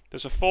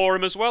 There's a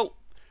forum as well.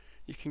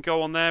 You can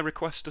go on there,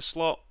 request a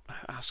slot,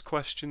 ask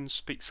questions,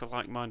 speak to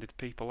like-minded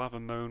people, have a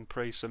moan,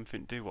 praise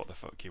something, do what the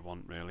fuck you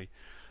want, really.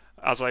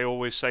 As I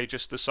always say,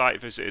 just the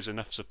site visit is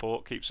enough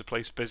support, keeps the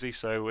place busy,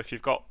 so if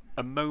you've got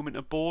a moment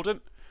of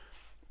boredom,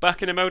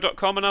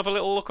 backinmo.com and have a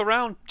little look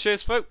around.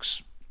 Cheers,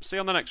 folks. See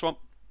you on the next one.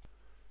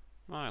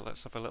 Right,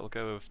 let's have a little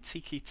go of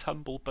Tiki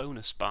Tumble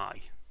Bonus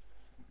Buy.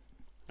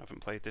 I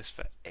haven't played this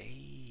for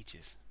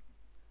ages.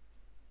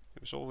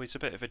 It was always a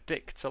bit of a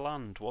dick to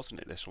land,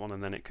 wasn't it, this one?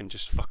 And then it can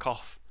just fuck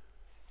off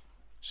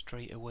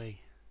straight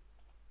away.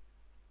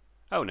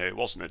 Oh no, it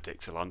wasn't a dick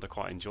to land. I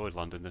quite enjoyed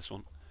landing this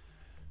one.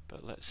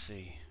 But let's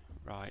see.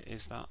 Right,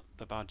 is that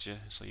the badger?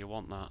 So you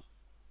want that.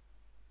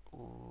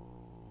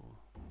 Ooh.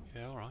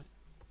 Yeah, alright.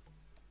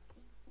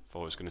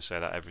 Thought I was going to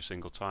say that every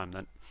single time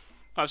then.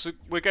 Alright, so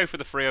we go for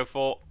the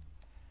 304.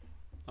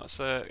 That's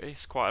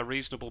it's quite a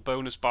reasonable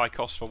bonus buy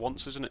cost for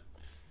once, isn't it?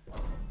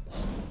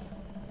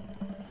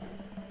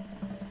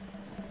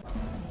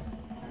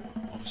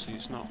 Obviously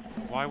it's not.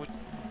 Why would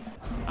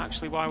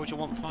you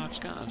want 5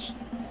 scatters?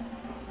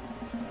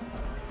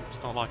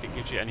 It's not like it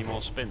gives you any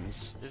more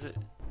spins, is it?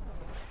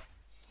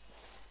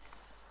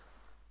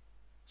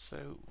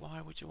 So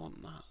why would you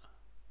want that?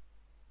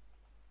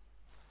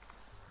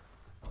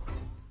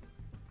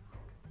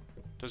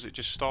 Does it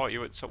just start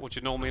you at... Would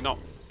you normally not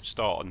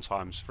start on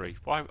 ×3?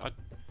 Why?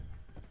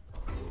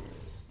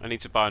 I need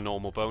to buy a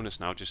normal bonus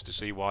now just to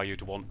see why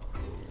you'd want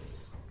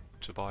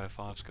to buy a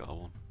 5 scatter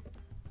one.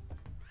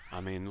 I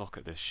mean, look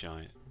at this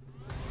shite.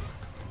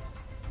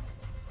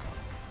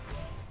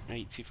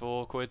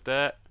 84 quid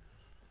there.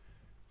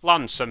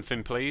 Land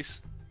something,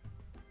 please.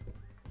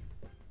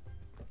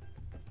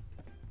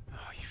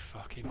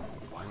 Fucking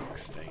wank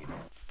stain.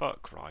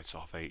 Fuck right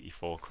off,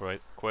 84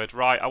 quid.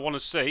 Right, I want to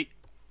see.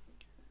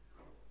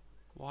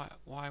 Why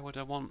would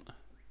I want...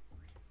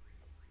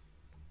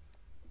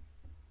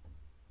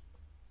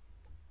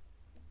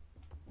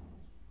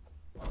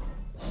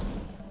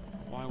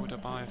 Why would I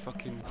buy a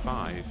fucking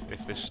 5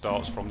 if this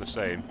starts from the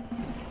same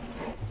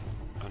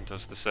and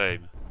does the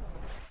same?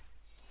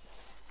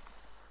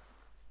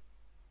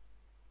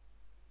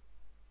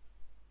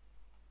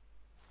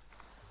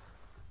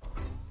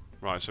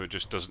 Right, so it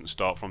just doesn't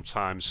start from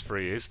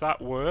 ×3. Is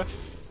that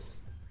worth?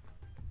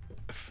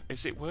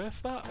 Is it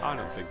worth that? I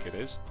don't think it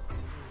is.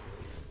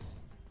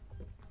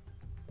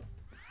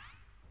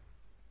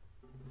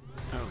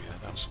 Oh yeah,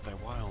 they're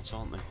wilds,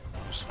 aren't they?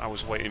 I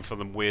was waiting for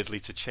them weirdly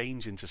to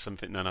change into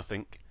something then, I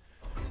think.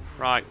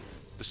 Right,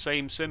 the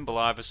same symbol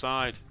either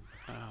side.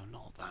 Oh,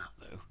 not that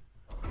though.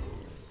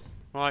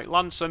 Right,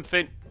 land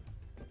something.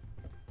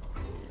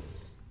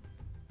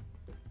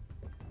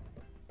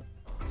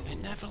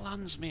 It never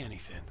lands me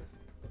anything.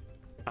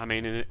 I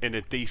mean, in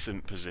a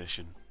decent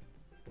position.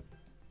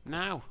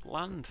 Now,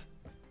 land.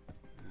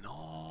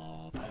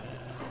 No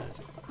bad.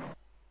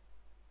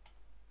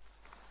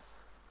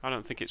 I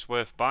don't think it's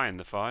worth buying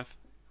the 5.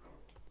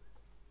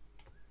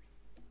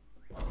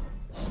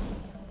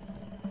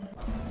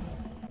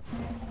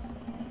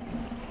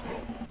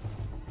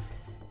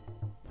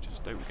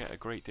 Just don't get a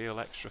great deal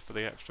extra for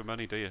the extra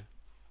money, do you?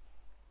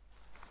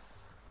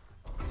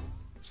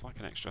 It's like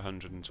an extra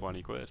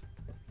 120 quid.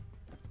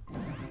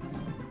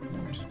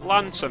 Just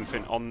land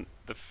something on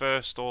the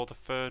first or the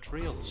third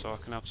reel so I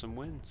can have some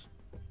wins.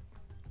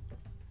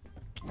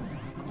 Oh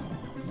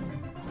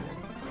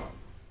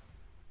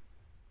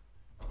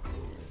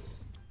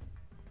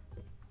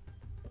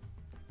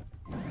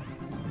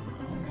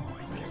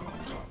my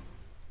god.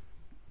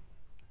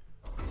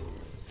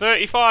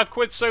 35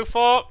 quid so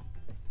far.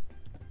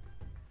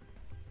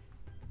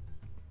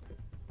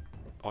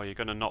 Oh, you're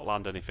gonna not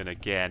land anything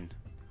again.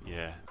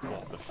 Yeah,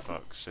 what the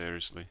fuck,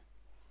 seriously.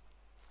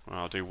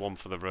 I'll do one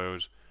for the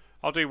road.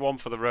 I'll do one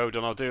for the road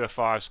and I'll do a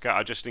 5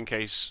 scatter just in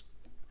case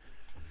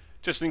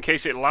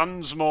it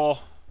lands more.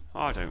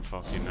 I don't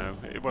fucking know.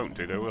 It won't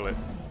do though, will it?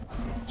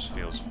 Just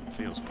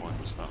feels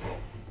pointless, that.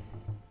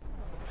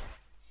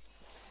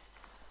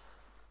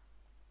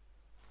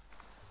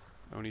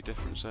 Only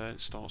difference there, it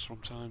starts from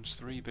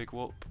 ×3, big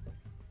whoop.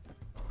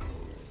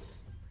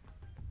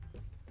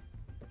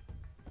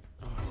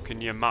 Oh, can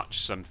you match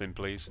something,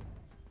 please?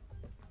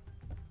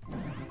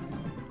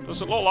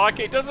 Doesn't look like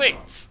it, does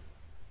it?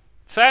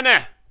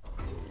 Tenner!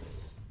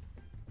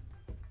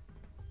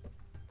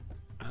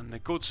 And the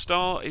good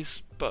start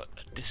is but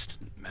a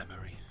distant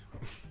memory.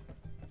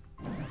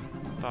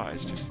 That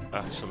is just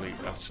utterly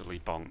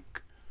bonk.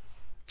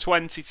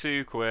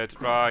 22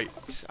 quid, right.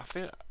 I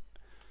feel...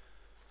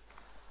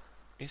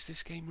 Is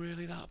this game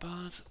really that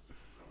bad?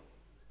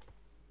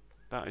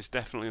 That is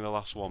definitely the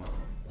last one.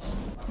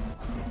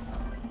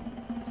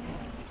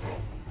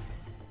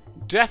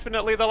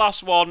 Definitely the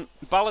last one.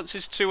 Balance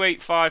is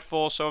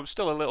 2854, so I'm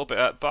still a little bit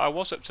up, but I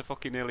was up to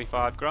fucking nearly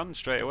 5 grand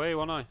straight away,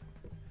 wasn't I?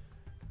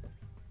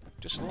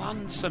 Just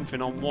land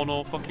something on 1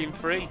 or fucking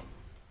 3.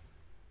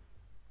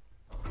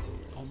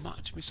 Or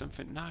match me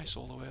something nice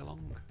all the way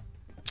along.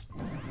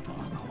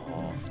 Fuck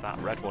off. That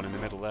red one in the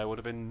middle there would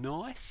have been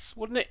nice,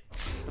 wouldn't it?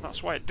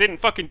 That's why it didn't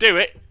fucking do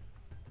it.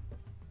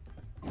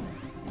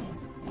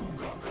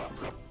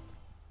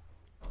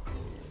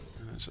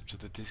 It's up to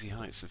the dizzy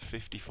heights of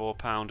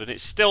 £54, and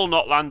it's still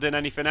not landing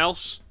anything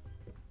else.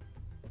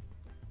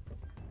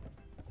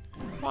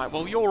 Right,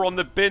 well, you're on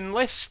the bin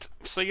list.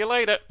 See you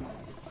later.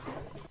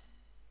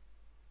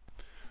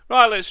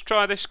 Right, let's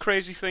try this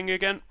crazy thing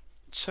again.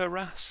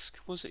 Tarask,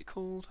 was it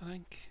called, I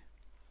think?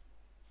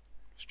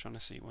 Just trying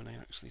to see when I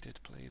actually did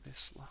play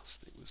this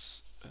last. It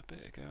was a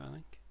bit ago, I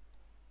think.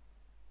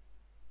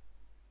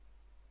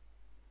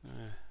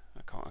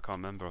 I can't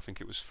remember. I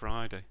think it was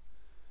Friday.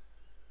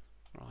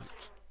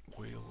 Right.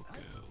 We'll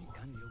go.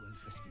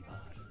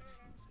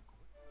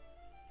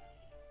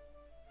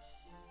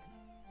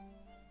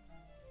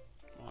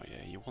 Oh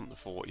yeah, you want the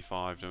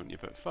 45, don't you?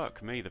 But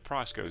fuck me, the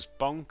price goes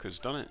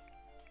bonkers, doesn't it?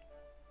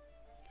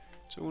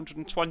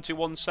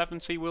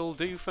 221.70 will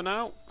do for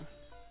now.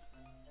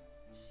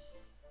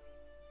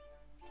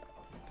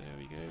 There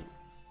we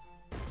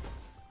go.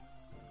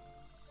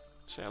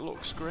 See, it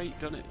looks great,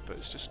 doesn't it? But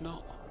it's just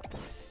not.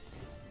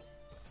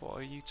 What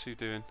are you two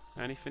doing?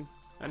 Anything?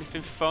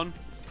 Anything fun?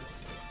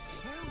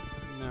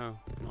 No,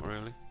 not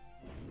really.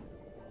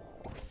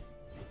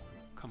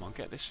 Come on,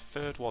 get this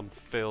third one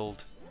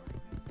filled.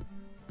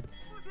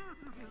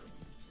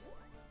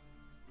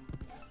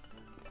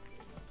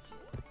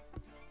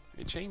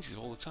 It changes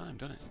all the time,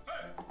 doesn't it?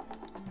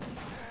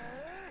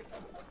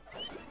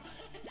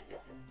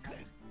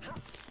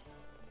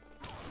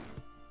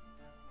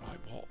 Right,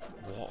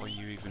 what are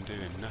you even doing?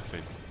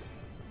 Nothing.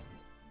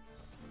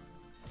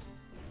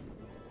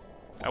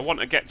 I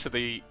want to get to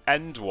the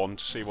end one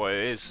to see what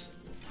it is.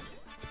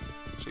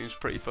 Seems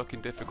pretty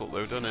fucking difficult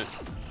though, doesn't it?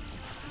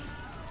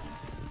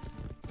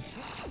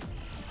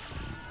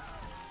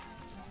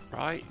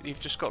 Right, you've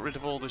just got rid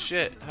of all the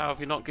shit. How have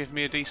you not given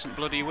me a decent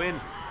bloody win?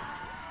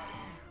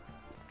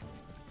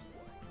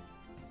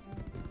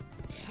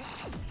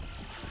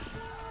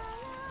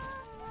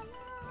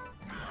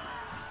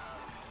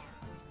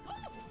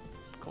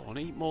 Go on,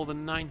 eat more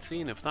than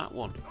 19 of that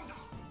one.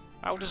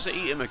 How does it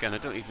eat him again? I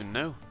don't even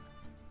know.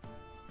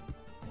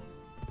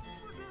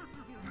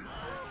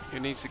 He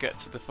needs to get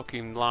to the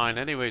fucking line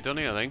anyway, doesn't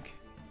he, I think?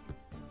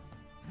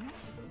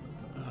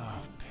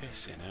 Oh,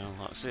 pissing hell,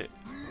 that's it.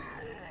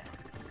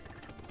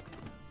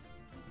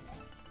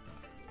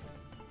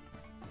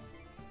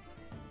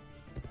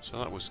 So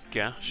that was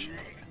gash.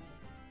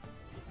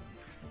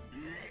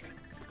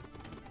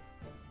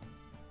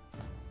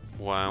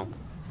 Wow.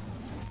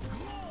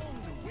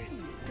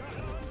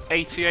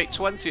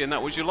 88.20 and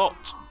that was your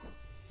lot.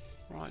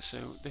 Right, so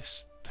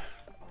this...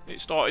 It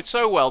started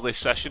so well this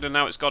session and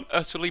now it's gone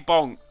utterly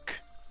bonk.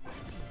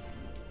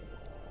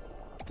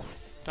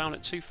 Down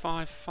at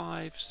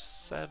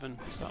 2557.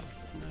 Is that...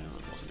 No,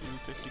 it wasn't even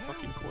 50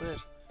 fucking quid.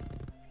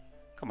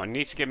 Come on, you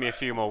need to give me a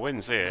few more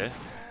wins here.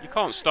 You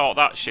can't start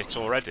that shit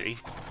already.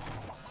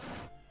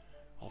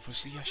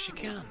 Obviously, yes you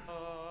can.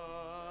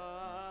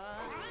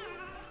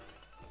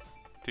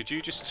 Did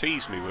you just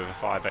tease me with a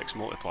 5x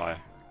multiplier?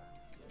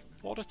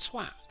 What a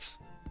twat.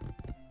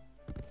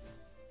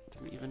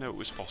 Didn't even know it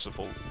was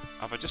possible.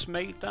 Have I just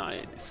made that?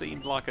 It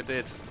seemed like I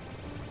did.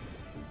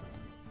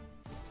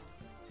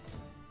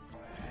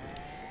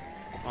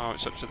 Wow,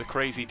 it's up to the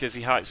crazy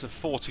dizzy heights of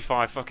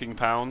 45 fucking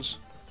pounds.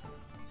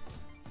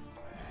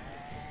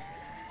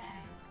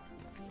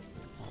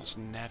 Well, it's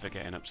never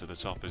getting up to the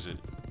top, is it?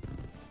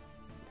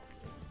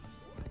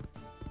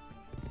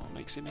 What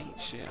makes him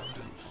eat shit? I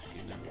don't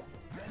fucking know.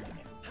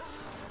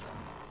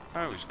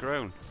 Oh, he's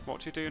grown.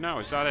 What do you do now?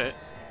 Is that it?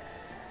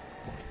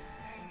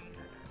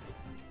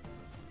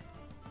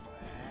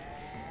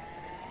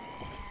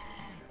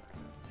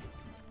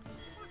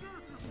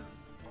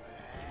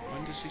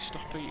 When does he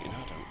stop eating?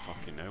 I don't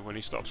fucking know. When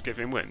he stops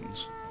giving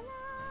wins.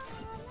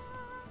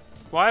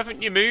 Why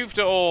haven't you moved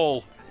at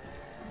all?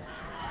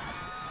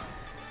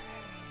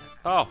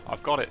 Oh,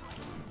 I've got it.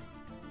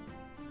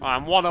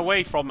 I'm one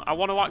away from... I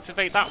want to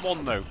activate that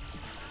one, though.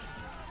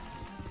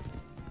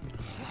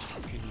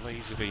 Fucking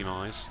laser beam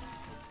eyes.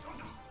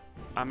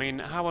 I mean,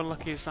 how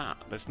unlucky is that?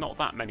 There's not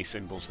that many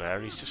symbols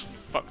there. He's just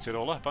fucked it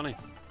all up, hasn't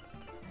he?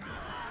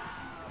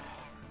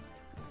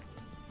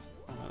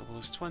 Well,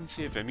 there's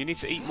 20 of him. You need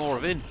to eat more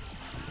of him.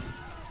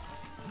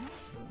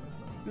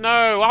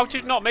 No, how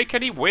did you not make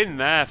any win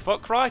there?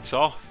 Fuck right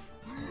off.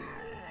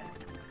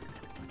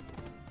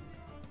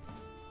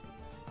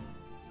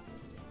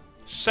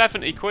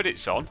 £70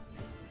 it's on.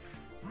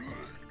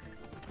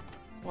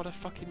 What a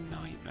fucking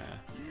nightmare.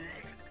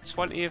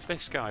 20 of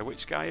this guy.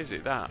 Which guy is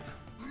it, that?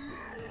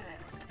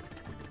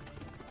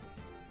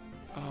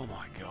 Oh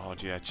my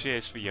god, yeah.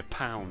 Cheers for your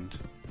pound.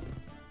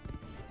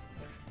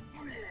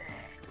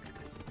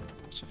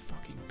 What's a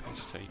fucking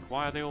piss take?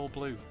 Why are they all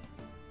blue?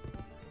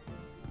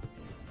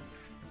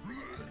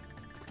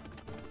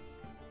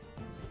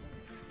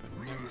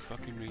 For no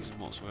fucking reason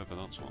whatsoever,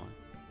 that's why.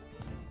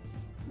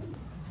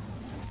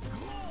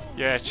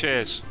 Yeah,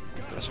 cheers.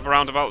 That's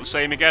around about the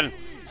same again.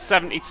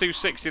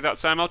 72.60 that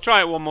time. I'll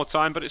try it one more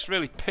time, but it's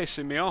really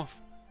pissing me off.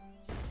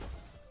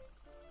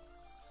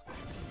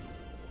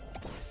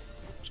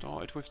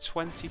 Started with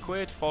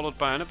 £20, followed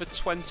by another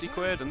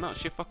 £20, and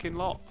that's your fucking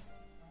lot.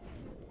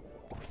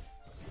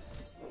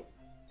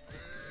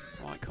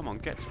 Right, come on,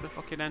 get to the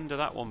fucking end of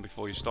that one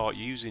before you start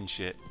using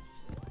shit.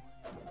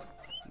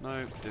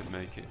 No, didn't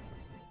make it.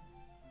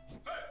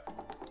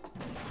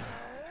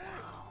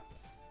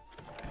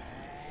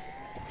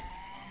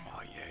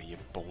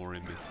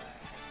 Boring me.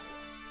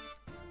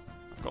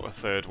 I've got the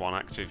third one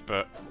active,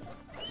 but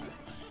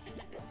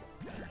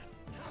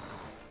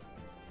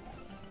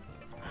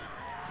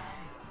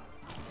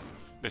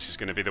this is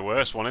going to be the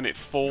worst one, isn't it?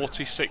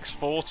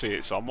 46.40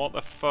 it's on. What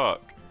the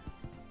fuck?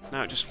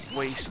 Now it just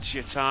wastes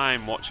your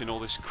time watching all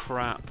this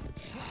crap.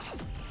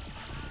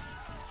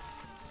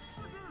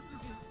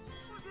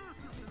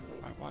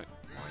 Why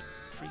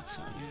free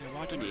time? Yeah,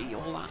 why don't you eat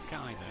all that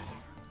guy then?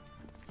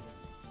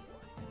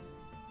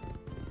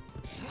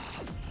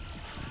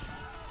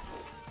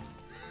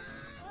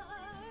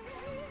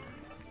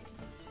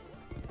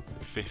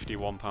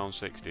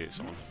 £51.60 it's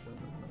on.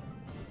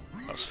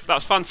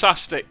 That's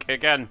fantastic.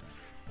 Again,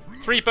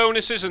 3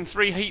 bonuses and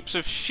 3 heaps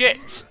of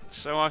shit.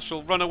 So I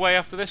shall run away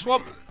after this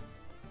one.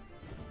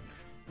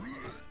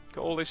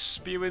 Got all this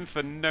spewing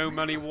for no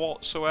money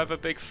whatsoever.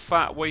 Big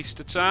fat waste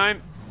of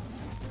time.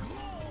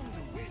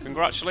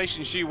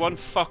 Congratulations, you won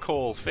fuck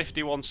all.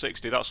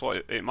 51.60. That's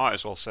what it might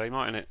as well say,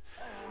 mightn't it?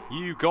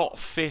 You got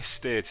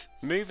fisted.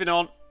 Moving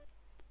on.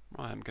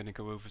 Right, I'm going to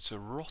go over to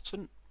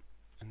Rotten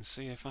and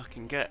see if I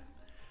can get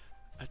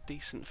a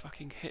decent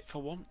fucking hit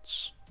for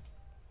once.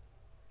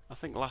 I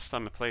think last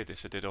time I played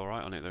this I did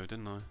alright on it though,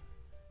 didn't I?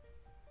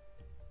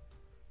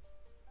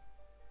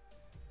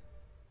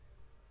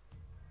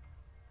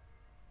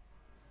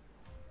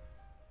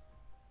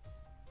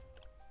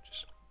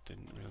 Just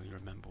didn't really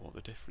remember what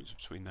the difference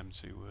between them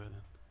two were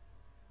then.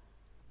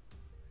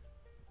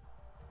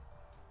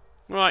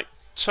 Right,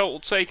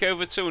 total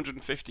takeover,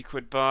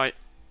 £250 buy.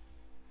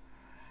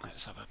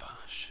 Let's have a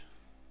bash.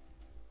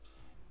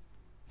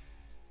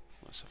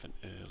 Let's have an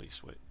early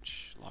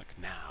switch, like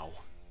now.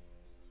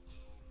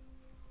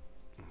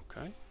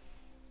 Okay.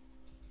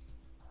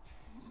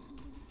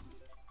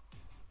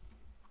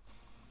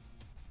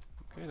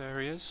 Okay, there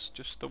he is.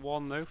 Just the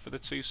one though for the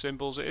 2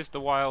 symbols. It is the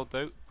wild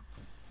though.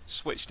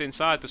 Switched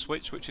inside the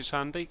switch, which is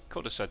handy.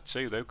 Could have said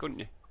 2 though, couldn't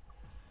you?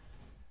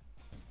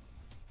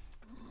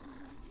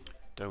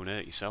 Don't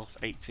hurt yourself.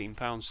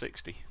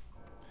 £18.60.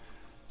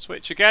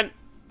 Switch again.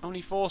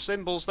 Only 4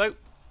 symbols though.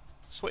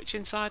 Switch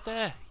inside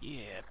there.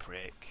 Yeah,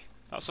 prick.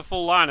 That's a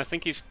full line. I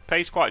think he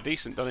pays quite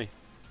decent, doesn't he?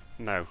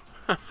 No.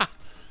 £50.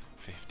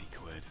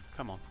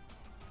 Come on.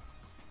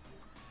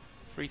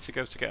 3 to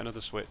go to get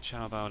another switch.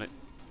 How about it?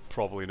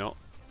 Probably not.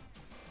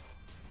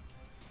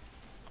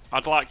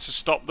 I'd like to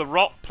stop the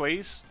rot,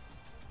 please.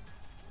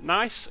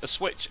 Nice. A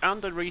switch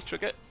and a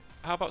re-trigger.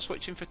 How about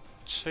switching for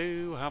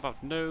 2? How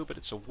about no, but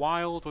it's a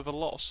wild with a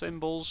lot of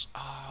symbols.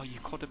 Oh, you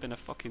could have been a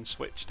fucking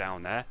switch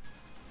down there.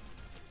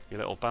 You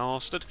little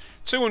bastard.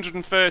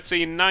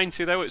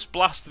 213.90 though, it's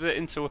blasted it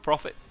into a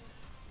profit.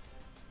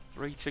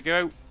 3 to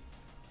go.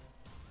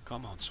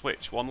 Come on,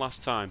 switch one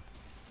last time.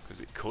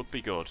 Because it could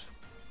be good.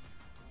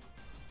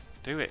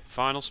 Do it.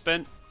 Final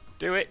spin.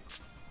 Do it.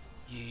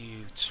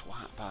 You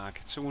twat bag.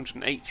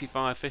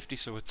 285.50,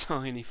 so a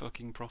tiny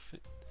fucking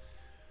profit.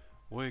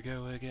 We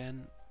go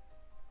again.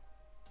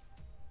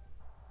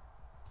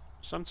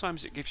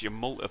 Sometimes it gives you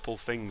multiple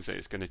things that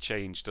it's going to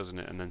change, doesn't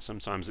it? And then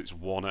sometimes it's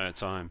one at a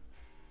time.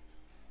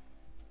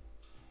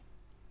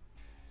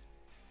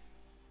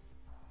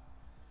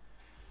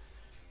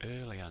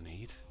 Early I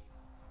need.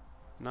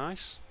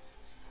 Nice.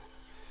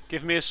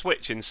 Give me a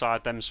switch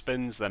inside them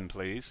spins then,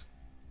 please.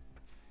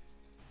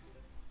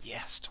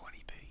 Yes,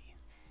 20p.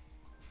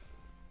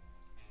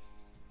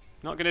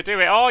 Not going to do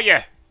it, are you?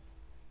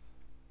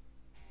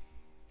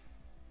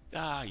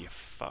 Ah, you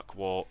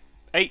fuckwort.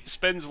 8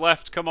 spins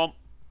left, come on.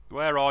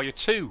 Where are you?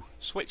 2.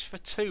 Switch for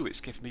 2.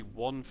 It's given me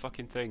 1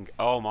 fucking thing.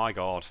 Oh my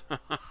god.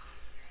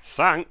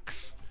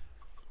 Thanks.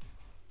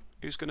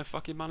 Who's going to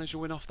fucking manage to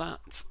win off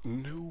that?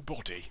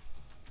 Nobody.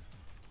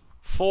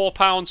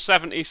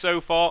 £4.70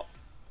 so far.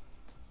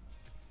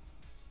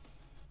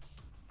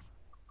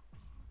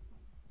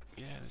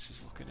 Yeah, this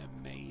is looking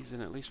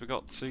amazing. At least we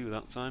got 2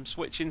 that time.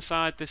 Switch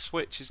inside. This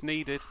switch is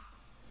needed.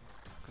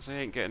 Because they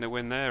ain't getting a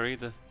win there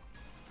either.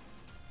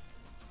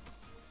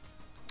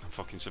 I'm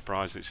fucking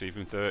surprised it's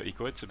even 30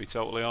 quid, to be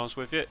totally honest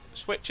with you.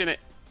 Switching it.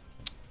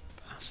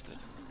 Bastard.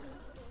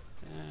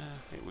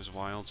 Yeah, it was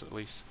wild at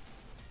least.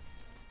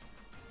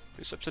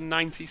 It's up to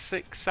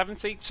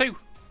 96.72.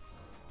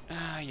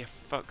 Ah, you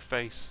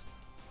fuckface.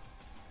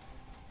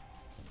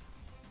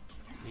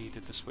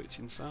 Needed the switch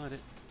inside it.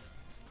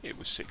 It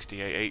was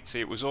 68.80.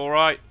 It was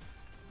alright.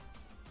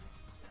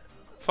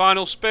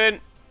 Final spin.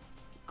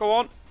 Go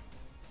on.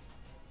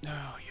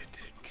 Oh, you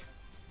dick.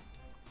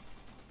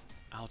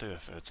 I'll do a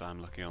third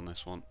time lucky on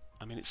this one.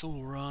 I mean, it's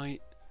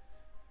alright.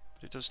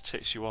 But it does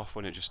tick you off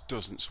when it just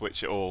doesn't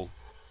switch at all.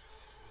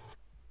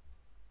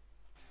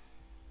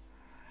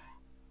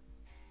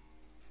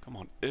 Come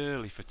on,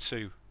 early for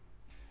 2.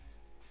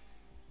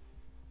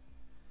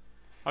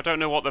 I don't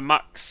know what the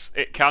max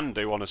it can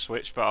do on a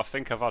switch, but I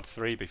think I've had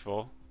 3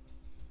 before.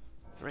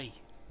 3?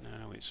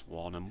 No, it's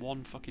 1, and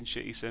 1 fucking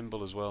shitty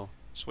symbol as well.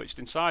 Switched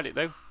inside it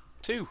though.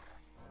 2.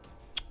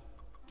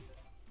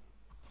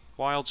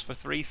 Wilds for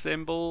 3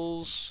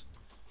 symbols.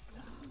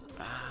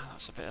 Ah,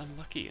 that's a bit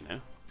unlucky, you know.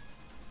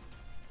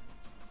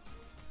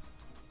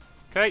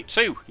 Okay,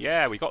 2.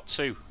 Yeah, we got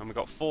 2, and we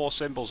got 4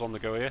 symbols on the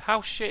go here.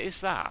 How shit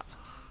is that?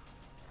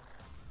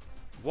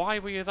 Why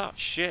were you that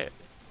shit?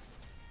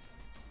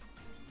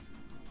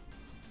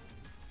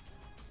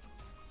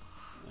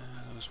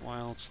 Those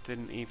wilds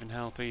didn't even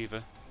help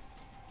either.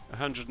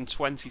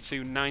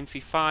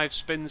 122.95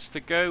 spins to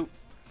go.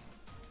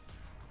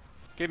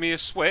 Give me a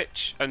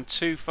switch and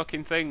 2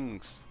 fucking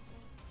things.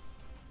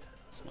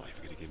 It's not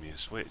even going to give me a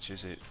switch,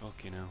 is it?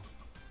 Fucking hell.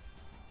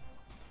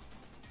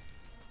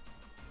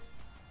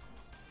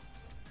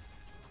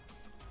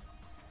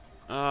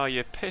 Oh,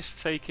 you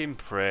piss-taking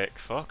prick.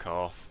 Fuck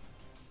off.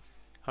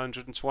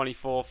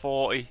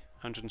 124.40,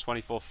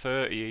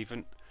 124.30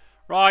 even.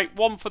 Right,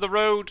 1 for the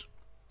road,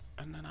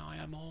 and then I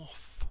am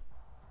off.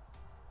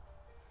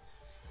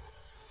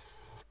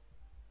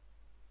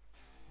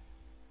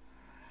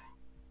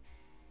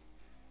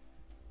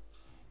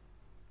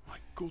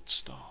 Right, good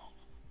start.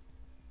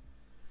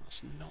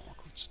 That's not a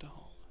good start.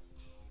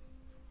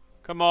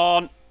 Come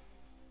on.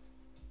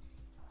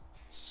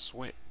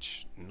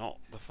 Switch, not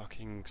the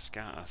fucking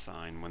scatter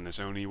sign when there's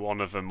only 1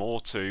 of them or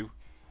 2.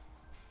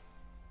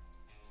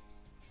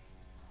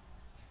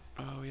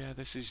 Oh yeah,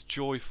 this is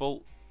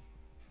joyful.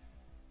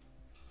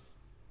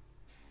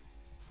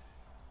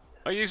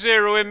 Are you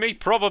zeroing me?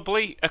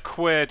 Probably a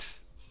quid.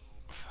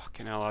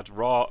 Fucking hell, I'd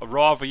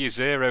rather you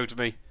zeroed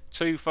me.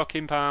 £2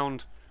 fucking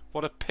pound.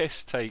 What a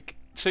piss take.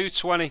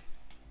 2.20.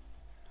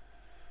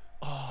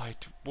 Oh, I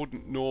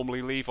wouldn't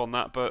normally leave on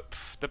that, but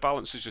the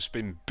balance has just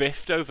been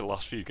biffed over the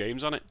last few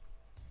games, hasn't it?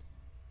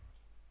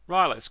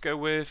 Right, let's go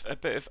with a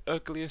bit of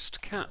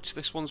ugliest catch.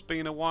 This one's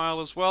been a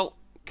while as well.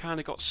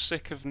 Kind of got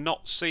sick of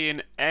not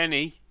seeing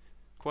any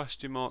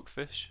question mark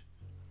fish.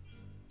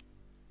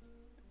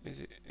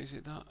 Is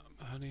it that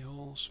honey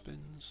hole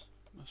spins?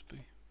 Must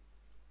be.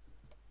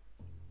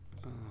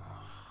 Oh.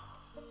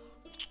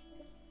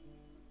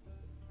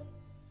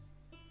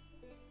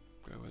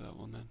 Go with that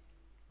one then.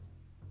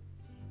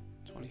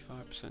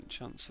 25%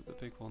 chance at the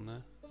big one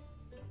there.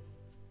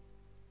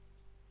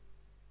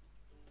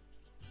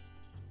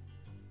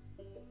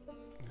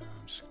 No,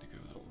 I'm just going to go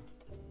with that one.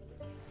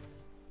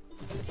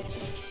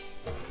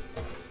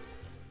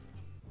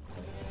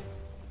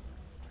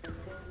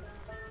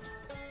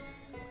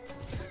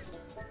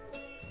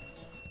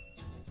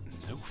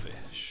 No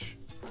fish.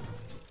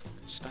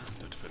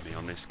 Standard for me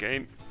on this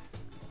game.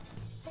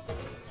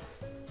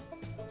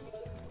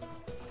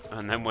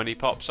 And then when he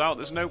pops out,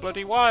 there's no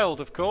bloody wild,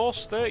 of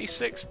course.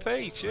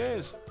 36p,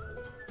 cheers.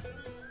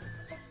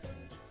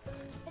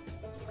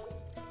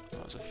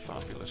 That was a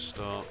fabulous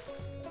start.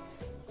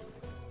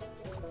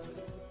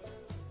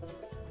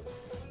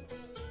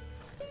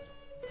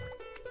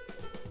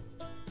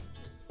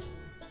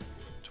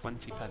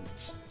 £20.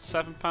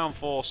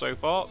 £7.4 so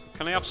far.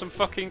 Can I have some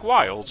fucking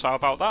wilds? How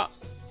about that?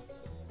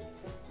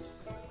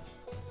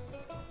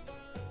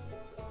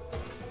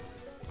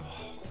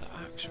 Oh, the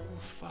actual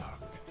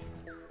fuck.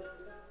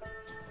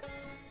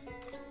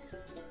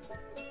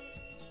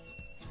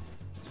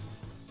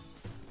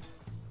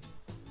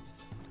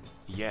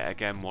 Yet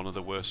again, one of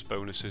the worst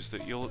bonuses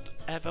that you'll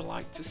ever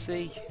like to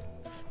see.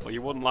 Well,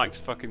 you wouldn't like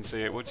to fucking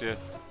see it, would you?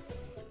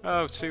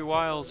 Oh, 2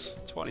 wilds.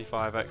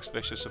 25x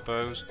fish, I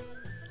suppose.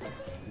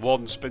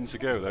 1 spin to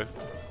go, though.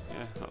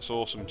 Yeah, that's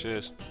awesome.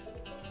 Cheers.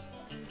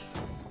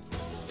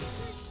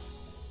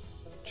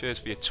 Cheers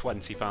for your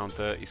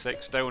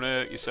 £20.36. Don't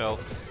hurt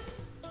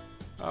yourself.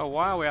 Oh,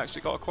 wow, we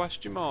actually got a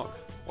question mark.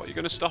 What are you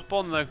going to stop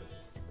on, though?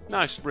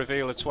 Nice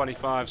reveal of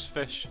 25's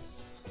fish.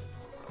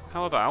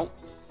 How about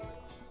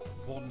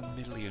 1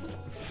 million?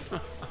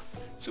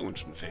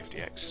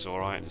 250x is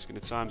alright, and it's going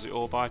to times it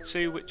all by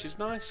 2, which is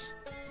nice.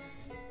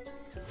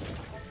 There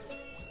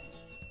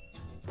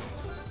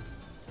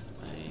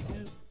you go.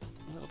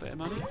 A little bit of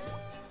money.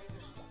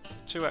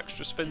 2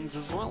 extra spins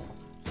as well.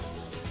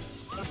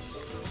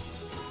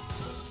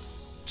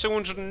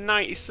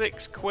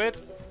 296 quid.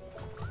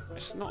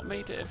 It's not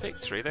made it a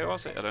victory though,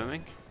 has it? I don't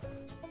think.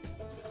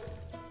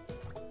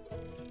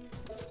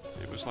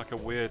 It was like a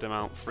weird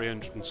amount,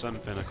 300 and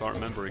something. I can't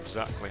remember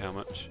exactly how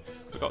much.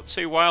 We've got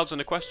 2 wilds and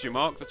a question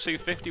mark. The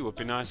 250 would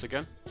be nice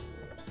again.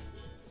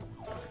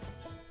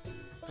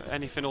 But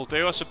anything will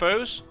do, I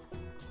suppose.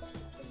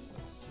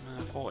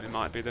 I thought it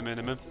might be the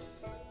minimum.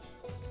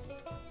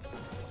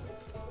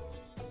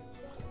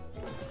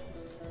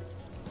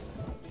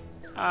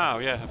 Oh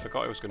yeah, I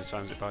forgot it was going to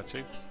times it by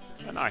 2.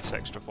 A nice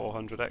extra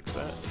 400x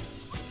there.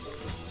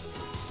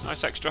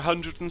 Nice extra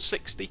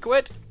 160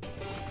 quid.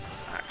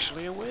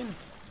 Actually a win.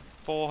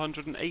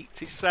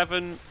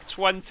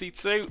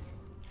 487.22.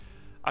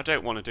 I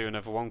don't want to do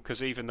another one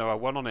because even though I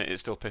won on it, it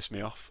still pissed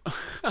me off.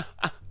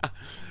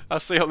 I'll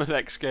see you on the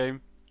next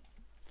game.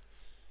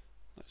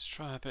 Let's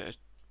try a bit of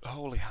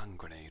Holy Hand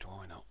Grenade,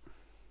 why not?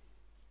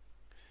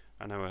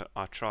 I know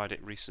I tried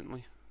it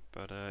recently,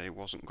 but it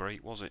wasn't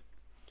great, was it?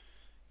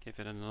 Give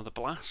it another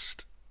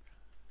blast.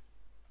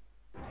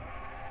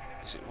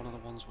 Is it one of the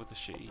ones with the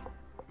shitty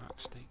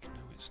max stake?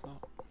 No, it's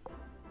not.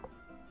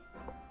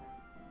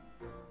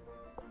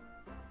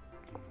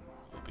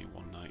 It'll be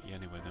 190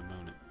 anyway then,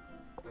 won't it?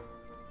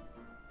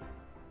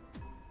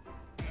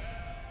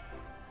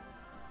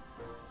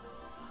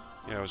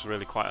 Yeah, I was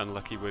really quite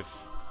unlucky with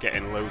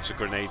getting loads of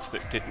grenades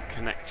that didn't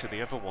connect to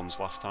the other ones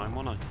last time,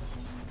 wasn't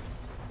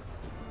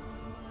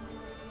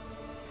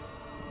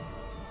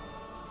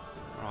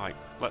I? Right,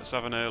 let's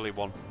have an early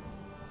one.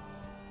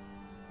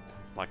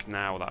 Like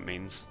now, that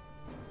means.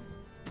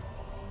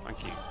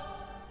 Thank you.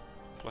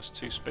 Plus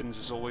 2 spins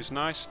is always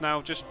nice.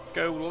 Now just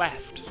go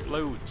left.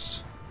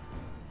 Loads.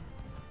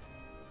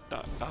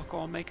 No, oh, go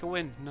on, make a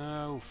win.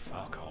 No,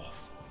 fuck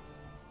off.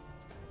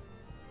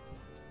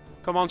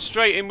 Come on,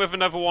 straight in with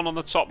another one on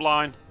the top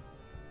line.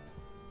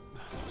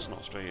 That's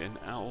not straight in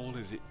at all,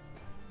 is it?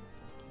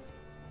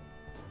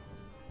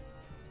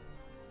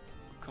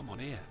 Come on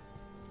here.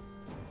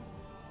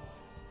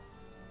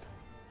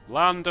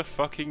 Land a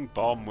fucking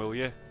bomb, will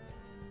you?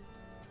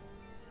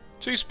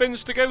 2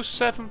 spins to go,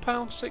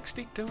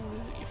 £7.60. Don't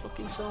hurt your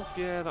fucking self.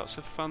 Yeah, that's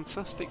a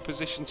fantastic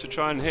position to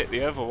try and hit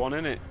the other one,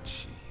 isn't it?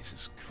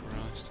 Jesus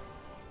Christ.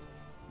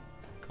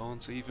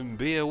 Can't even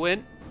be a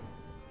win.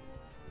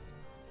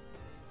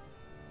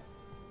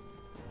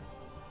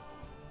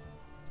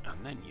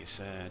 And then you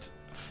said,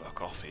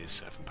 fuck off,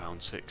 here's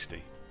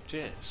 £7.60.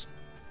 Cheers.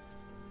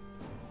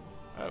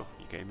 Oh,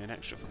 you gave me an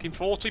extra fucking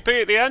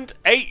 40p at the end.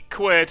 8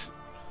 quid.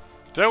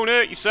 Don't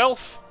hurt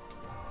yourself.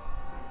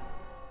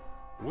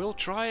 We'll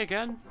try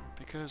again,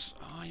 because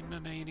I'm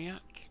a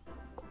maniac.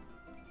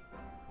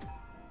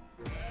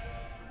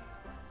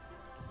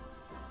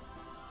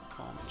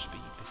 Can't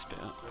speed this bit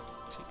up.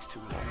 It takes too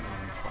long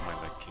for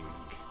my leg king.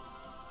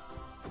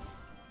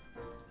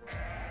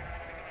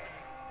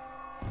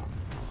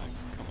 Right,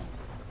 come on.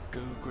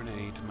 Go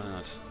grenade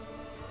mad.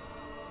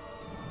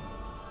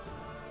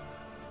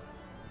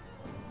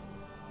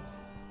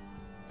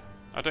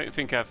 I don't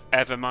think I've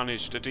ever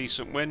managed a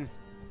decent win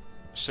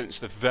since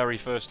the very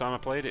first time I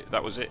played it.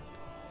 That was it.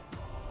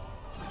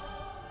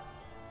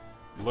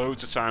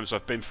 Loads of times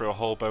I've been through a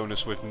whole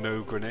bonus with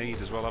no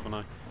grenade as well, haven't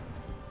I?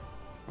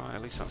 Right,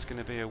 at least that's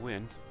going to be a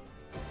win.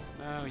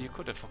 No, you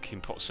could have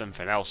fucking put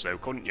something else though,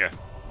 couldn't you?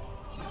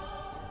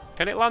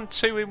 Can it land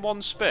 2 in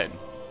 1 spin?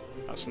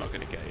 That's not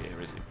going to get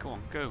here, is it? Go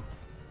on, go.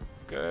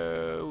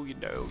 Go, you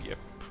know, you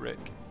prick.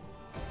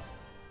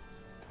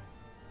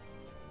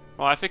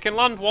 Well, if it can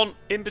land 1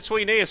 in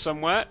between here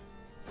somewhere,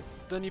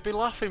 then you'd be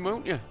laughing,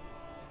 won't you?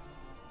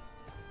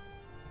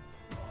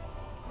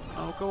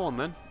 Oh, go on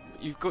then.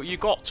 You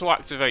got to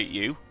activate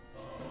you.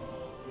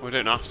 We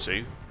don't have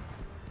to.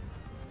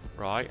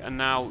 Right, and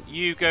now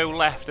you go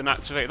left and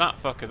activate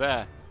that fucker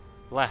there.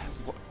 Left.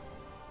 What?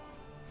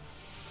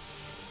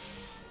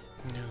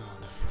 No,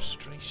 the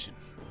frustration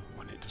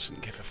when it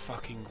doesn't give a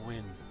fucking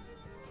win.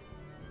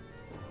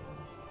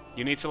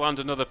 You need to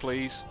land another,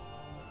 please.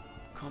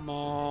 Come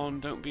on,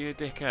 don't be a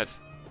dickhead.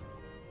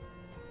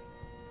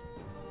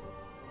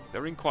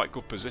 They're in quite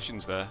good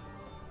positions there.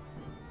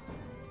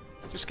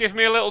 Just give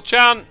me a little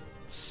chance.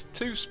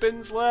 2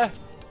 spins left.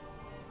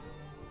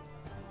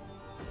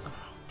 Oh,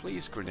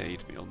 please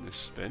grenade me on this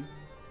spin.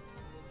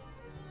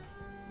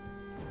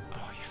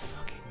 Oh, you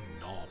fucking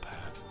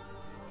knobhead.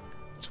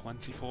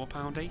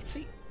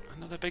 £24.80.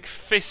 Another big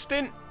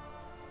fisting.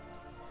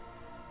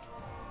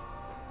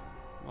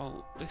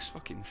 Well, this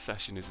fucking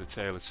session is the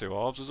tale of 2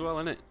 halves as well,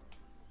 isn't it?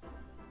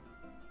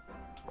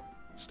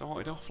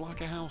 Started off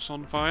like a house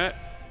on fire.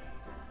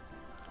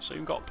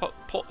 Soon got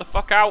put the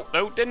fuck out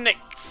though, didn't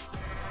it?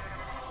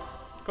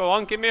 Go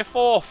on, give me a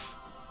 4th.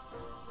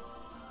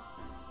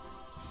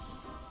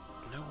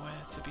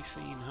 Nowhere to be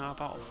seen. How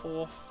about a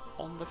 4th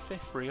on the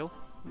 5th reel?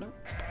 Nope.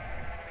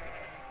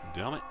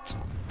 Damn it.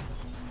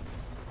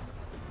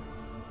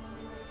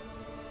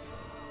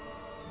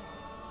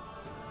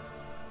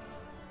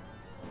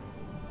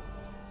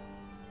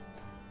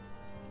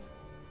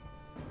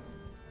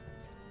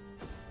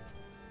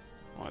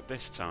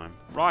 this time.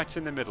 Right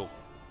in the middle.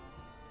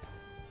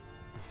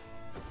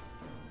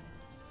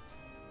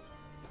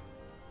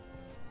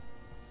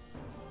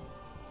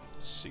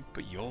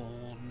 Super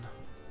yawn.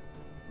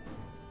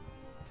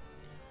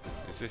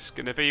 Is this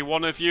going to be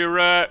one of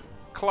your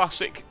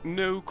classic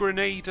no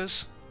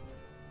grenaders?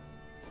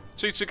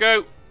 2 to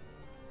go.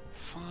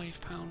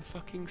 £5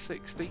 fucking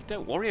 60.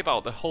 Don't worry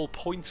about the whole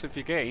point of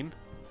your game.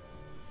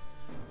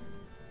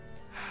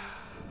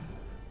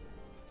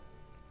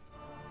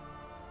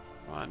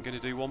 Right, I'm going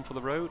to do one for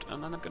the road,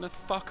 and then I'm going to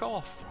fuck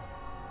off.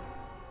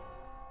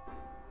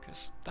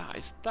 Because that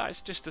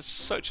is just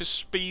such a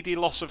speedy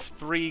loss of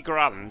 £3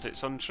 grand.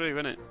 It's untrue,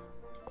 isn't it?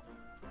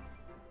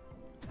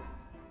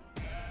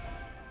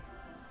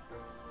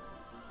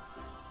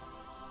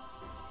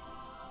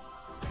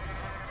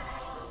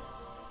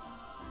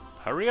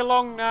 Hurry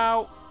along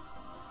now.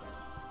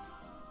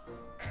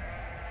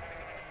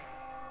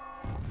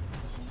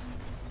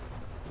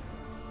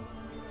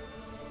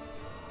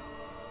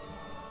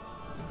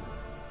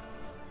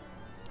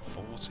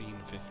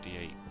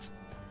 $14.58.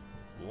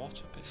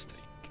 What a mistake.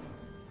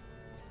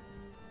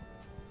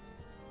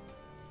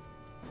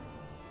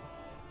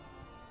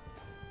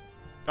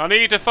 I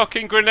need a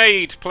fucking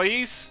grenade,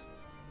 please.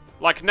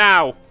 Like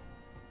now.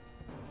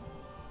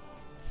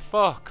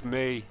 Fuck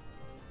me.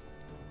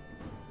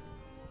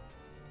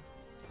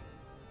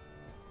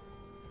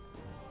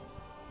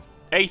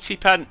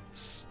 £80.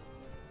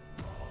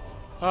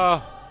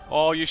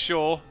 Oh, you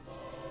sure?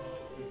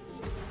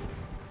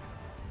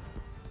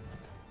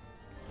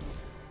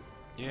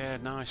 Yeah,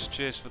 nice.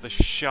 Cheers for the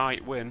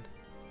shite win.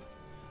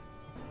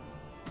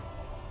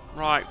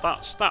 Right,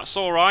 that's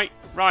alright.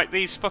 Right,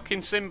 these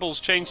fucking symbols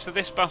change to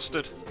this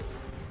bastard.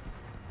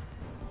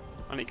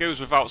 And it goes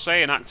without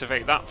saying,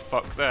 activate that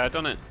fuck there,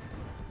 doesn't it?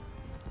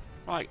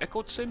 Right, a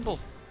good symbol.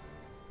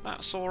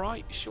 That's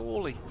alright,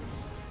 surely.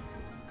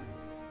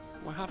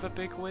 We'll have a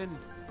big win.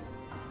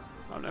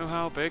 I don't know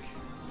how big.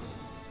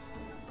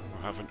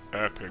 We'll have an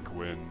epic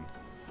win.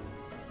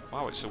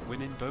 Wow, it's a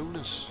winning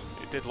bonus.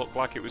 It did look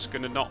like it was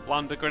going to not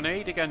land a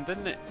grenade again,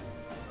 didn't it?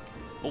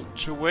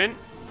 Ultra win.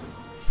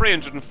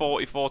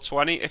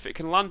 344.20. If it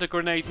can land a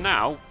grenade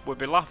now, we'll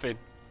be laughing.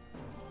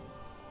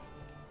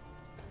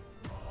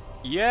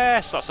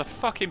 Yes, that's a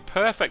fucking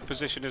perfect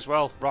position as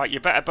well. Right,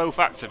 you better both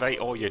activate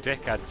or you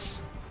dickheads.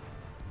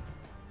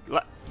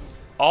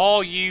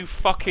 Are you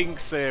fucking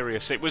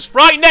serious? It was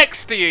right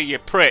next to you, you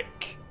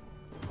prick!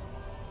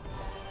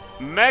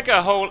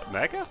 Mega holy...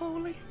 Mega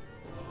holy?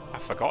 I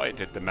forgot it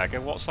did the mega.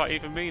 What's that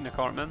even mean? I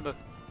can't remember.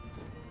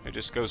 It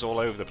just goes all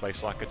over the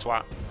place like a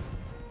twat.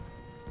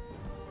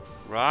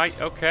 Right,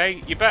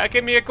 okay. You better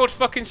give me a good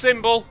fucking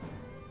symbol.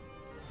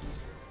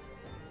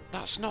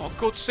 That's not a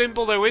good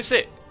symbol though, is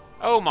it?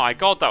 Oh my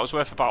god, that was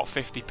worth about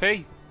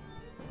 50p.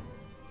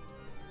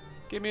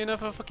 Give me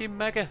another fucking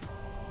mega.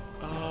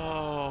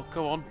 Oh,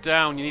 go on,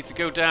 down. You need to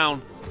go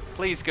down.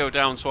 Please go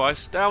down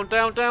twice. Down,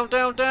 down, down,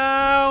 down,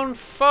 down.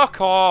 Fuck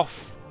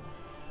off.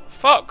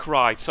 Fuck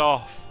right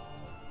off.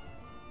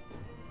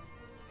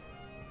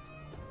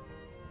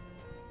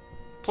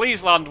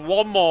 Please land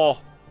one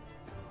more.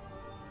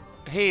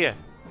 Here.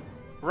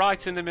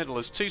 Right in the middle.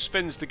 There's 2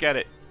 spins to get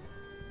it.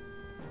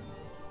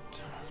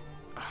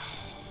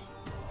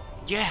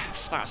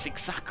 Yes, that's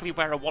exactly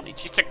where I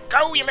wanted you to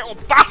go, you little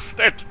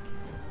bastard!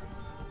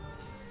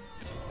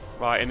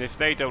 Right, and if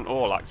they don't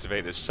all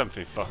activate, there's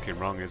something fucking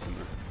wrong, isn't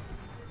there?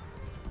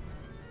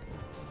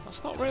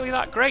 That's not really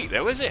that great,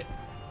 though, is it?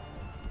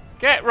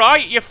 Get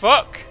right, you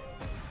fuck!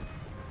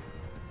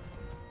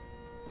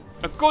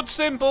 A good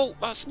symbol!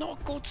 That's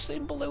not a good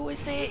symbol, though,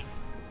 is it?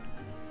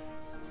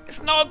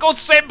 It's not a good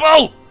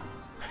symbol!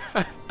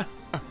 I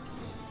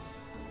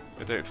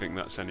don't think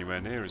that's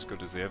anywhere near as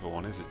good as the other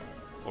one, is it?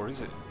 Or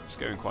is it? It's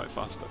going quite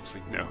fast,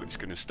 actually. No, it's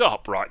going to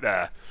stop right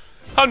there.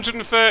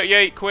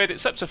 138 quid.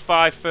 It's up to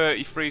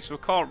 533, so I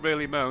can't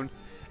really moan.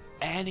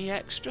 Any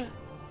extra?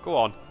 Go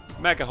on.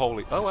 Mega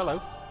holy. Oh,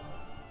 hello.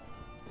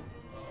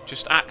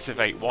 Just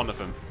activate one of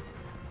them.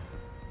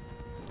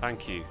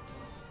 Thank you.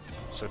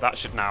 So that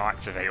should now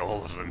activate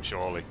all of them,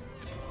 surely.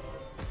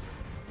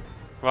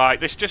 Right,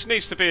 this just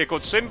needs to be a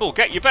good symbol.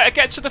 You better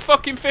get to the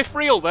fucking 5th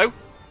reel, though.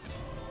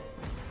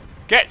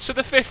 Get to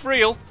the 5th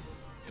reel.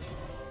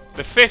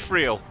 The 5th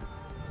reel.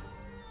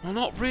 Well,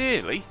 not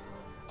really.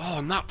 Oh,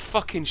 and that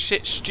fucking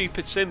shit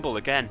stupid symbol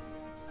again.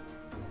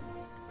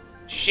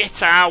 Shit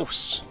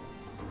house.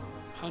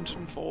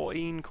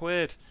 114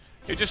 quid.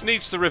 It just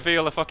needs to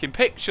reveal a fucking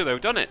picture though,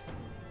 doesn't it?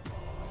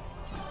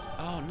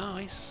 Oh,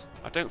 nice.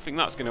 I don't think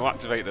that's going to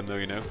activate them though,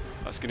 you know.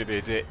 That's going to be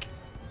a dick.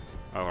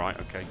 Alright,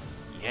 okay.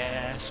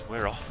 Yes,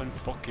 we're off and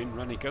fucking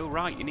running. Go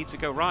right, you need to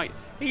go right.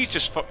 He's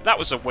just that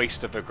was a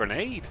waste of a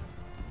grenade.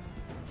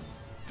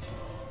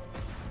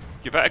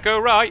 You better go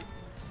right.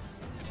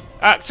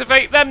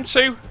 Activate them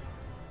two.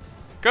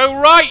 Go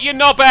right, you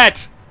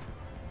knobhead.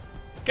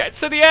 Get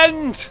to the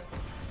end.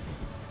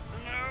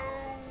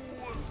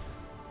 No.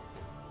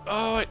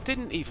 Oh, it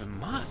didn't even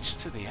match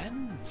to the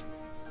end.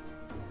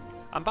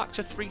 I'm back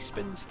to 3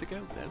 spins to go,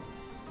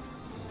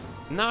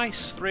 though.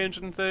 Nice,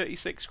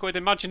 336 quid.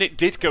 Imagine it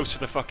did go to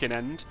the fucking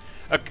end.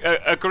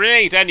 A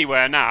grenade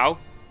anywhere now,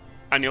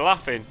 and you're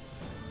laughing.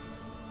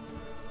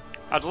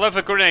 I'd love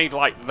a grenade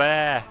like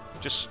there.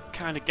 Just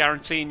kind of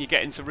guaranteeing you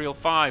get into real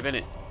 5,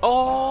 innit?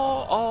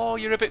 Oh,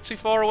 you're a bit too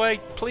far away.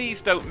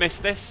 Please don't miss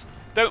this.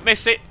 Don't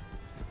miss it.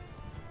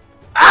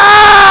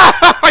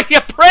 Ah! You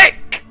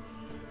prick!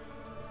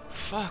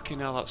 Fucking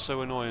hell, that's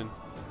so annoying.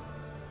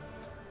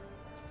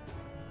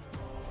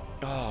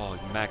 Oh,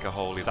 mega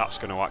holy, that's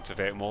going to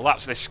activate them all.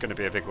 This is going to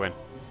be a big win.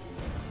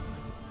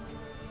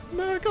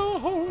 Mega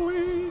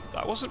holy.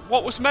 That wasn't...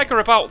 What was mega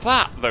about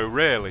that, though,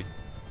 really?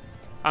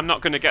 I'm not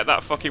going to get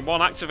that fucking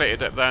one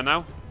activated up there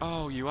now.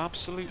 Oh, you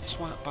absolute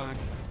twat bag.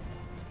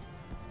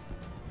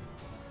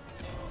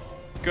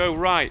 Go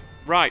right.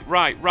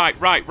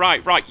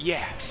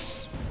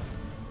 Yes.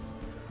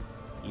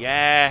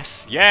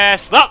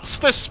 Yes. That's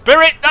the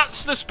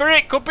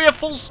spirit. Could be a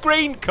full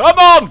screen. Come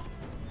on.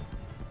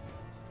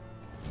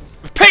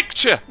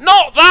 Picture.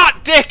 Not that,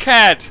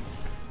 dickhead.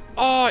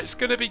 Oh, it's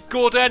going to be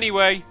good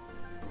anyway.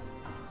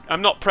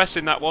 I'm not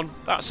pressing that one.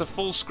 That's a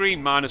full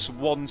screen minus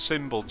 1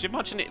 symbol. Do you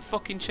imagine it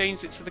fucking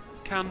changed it to the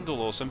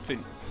candle or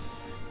something?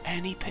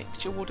 Any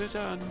picture would have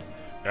done.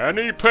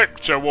 Any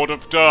picture would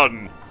have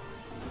done.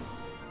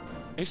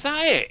 Is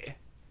that it?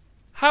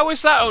 How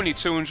is that only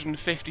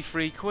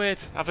 253 quid?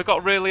 Have I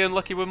got really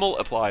unlucky with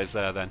multipliers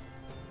there then?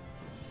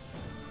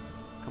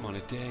 Come on, I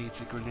dare you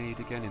to grenade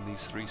again in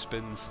these 3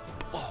 spins.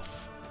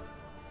 Off.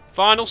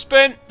 Final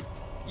spin.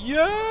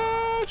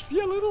 Yes,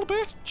 you little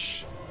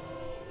bitch.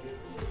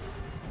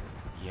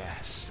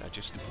 Yes, I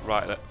just...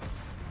 Right there.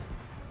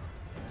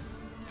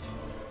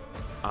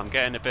 I'm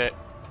getting a bit...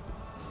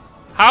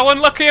 How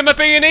unlucky am I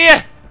being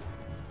here?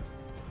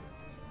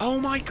 Oh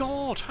my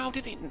god, how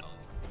did it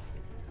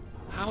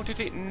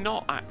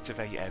not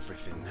activate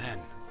everything then?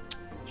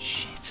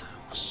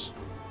 Shithouse.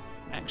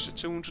 Extra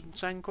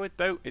 210 quid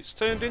though. It's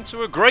turned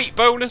into a great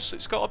bonus,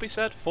 it's got to be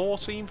said.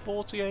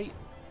 1448.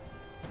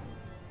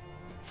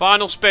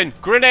 Final spin.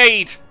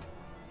 Grenade!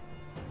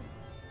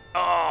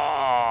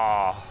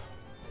 Oh,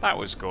 that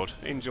was good.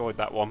 Enjoyed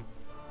that one.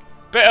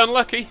 Bit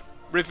unlucky.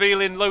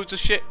 Revealing loads of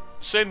shit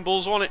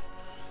symbols, wasn't it?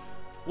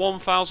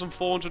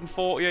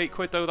 1,448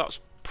 quid though. That's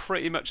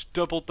pretty much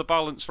doubled the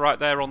balance right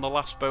there on the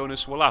last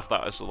bonus. We'll have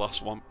that as the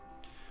last one.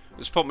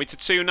 It's put me to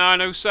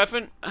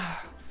 2907.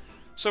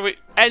 So it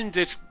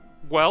ended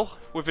well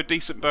with a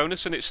decent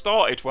bonus and it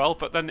started well,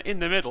 but then in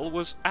the middle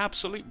was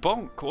absolute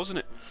bonk, wasn't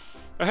it?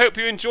 I hope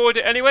you enjoyed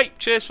it anyway.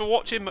 Cheers for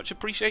watching, much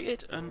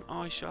appreciated, and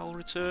I shall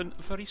return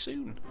very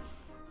soon.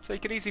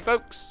 Take it easy,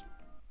 folks.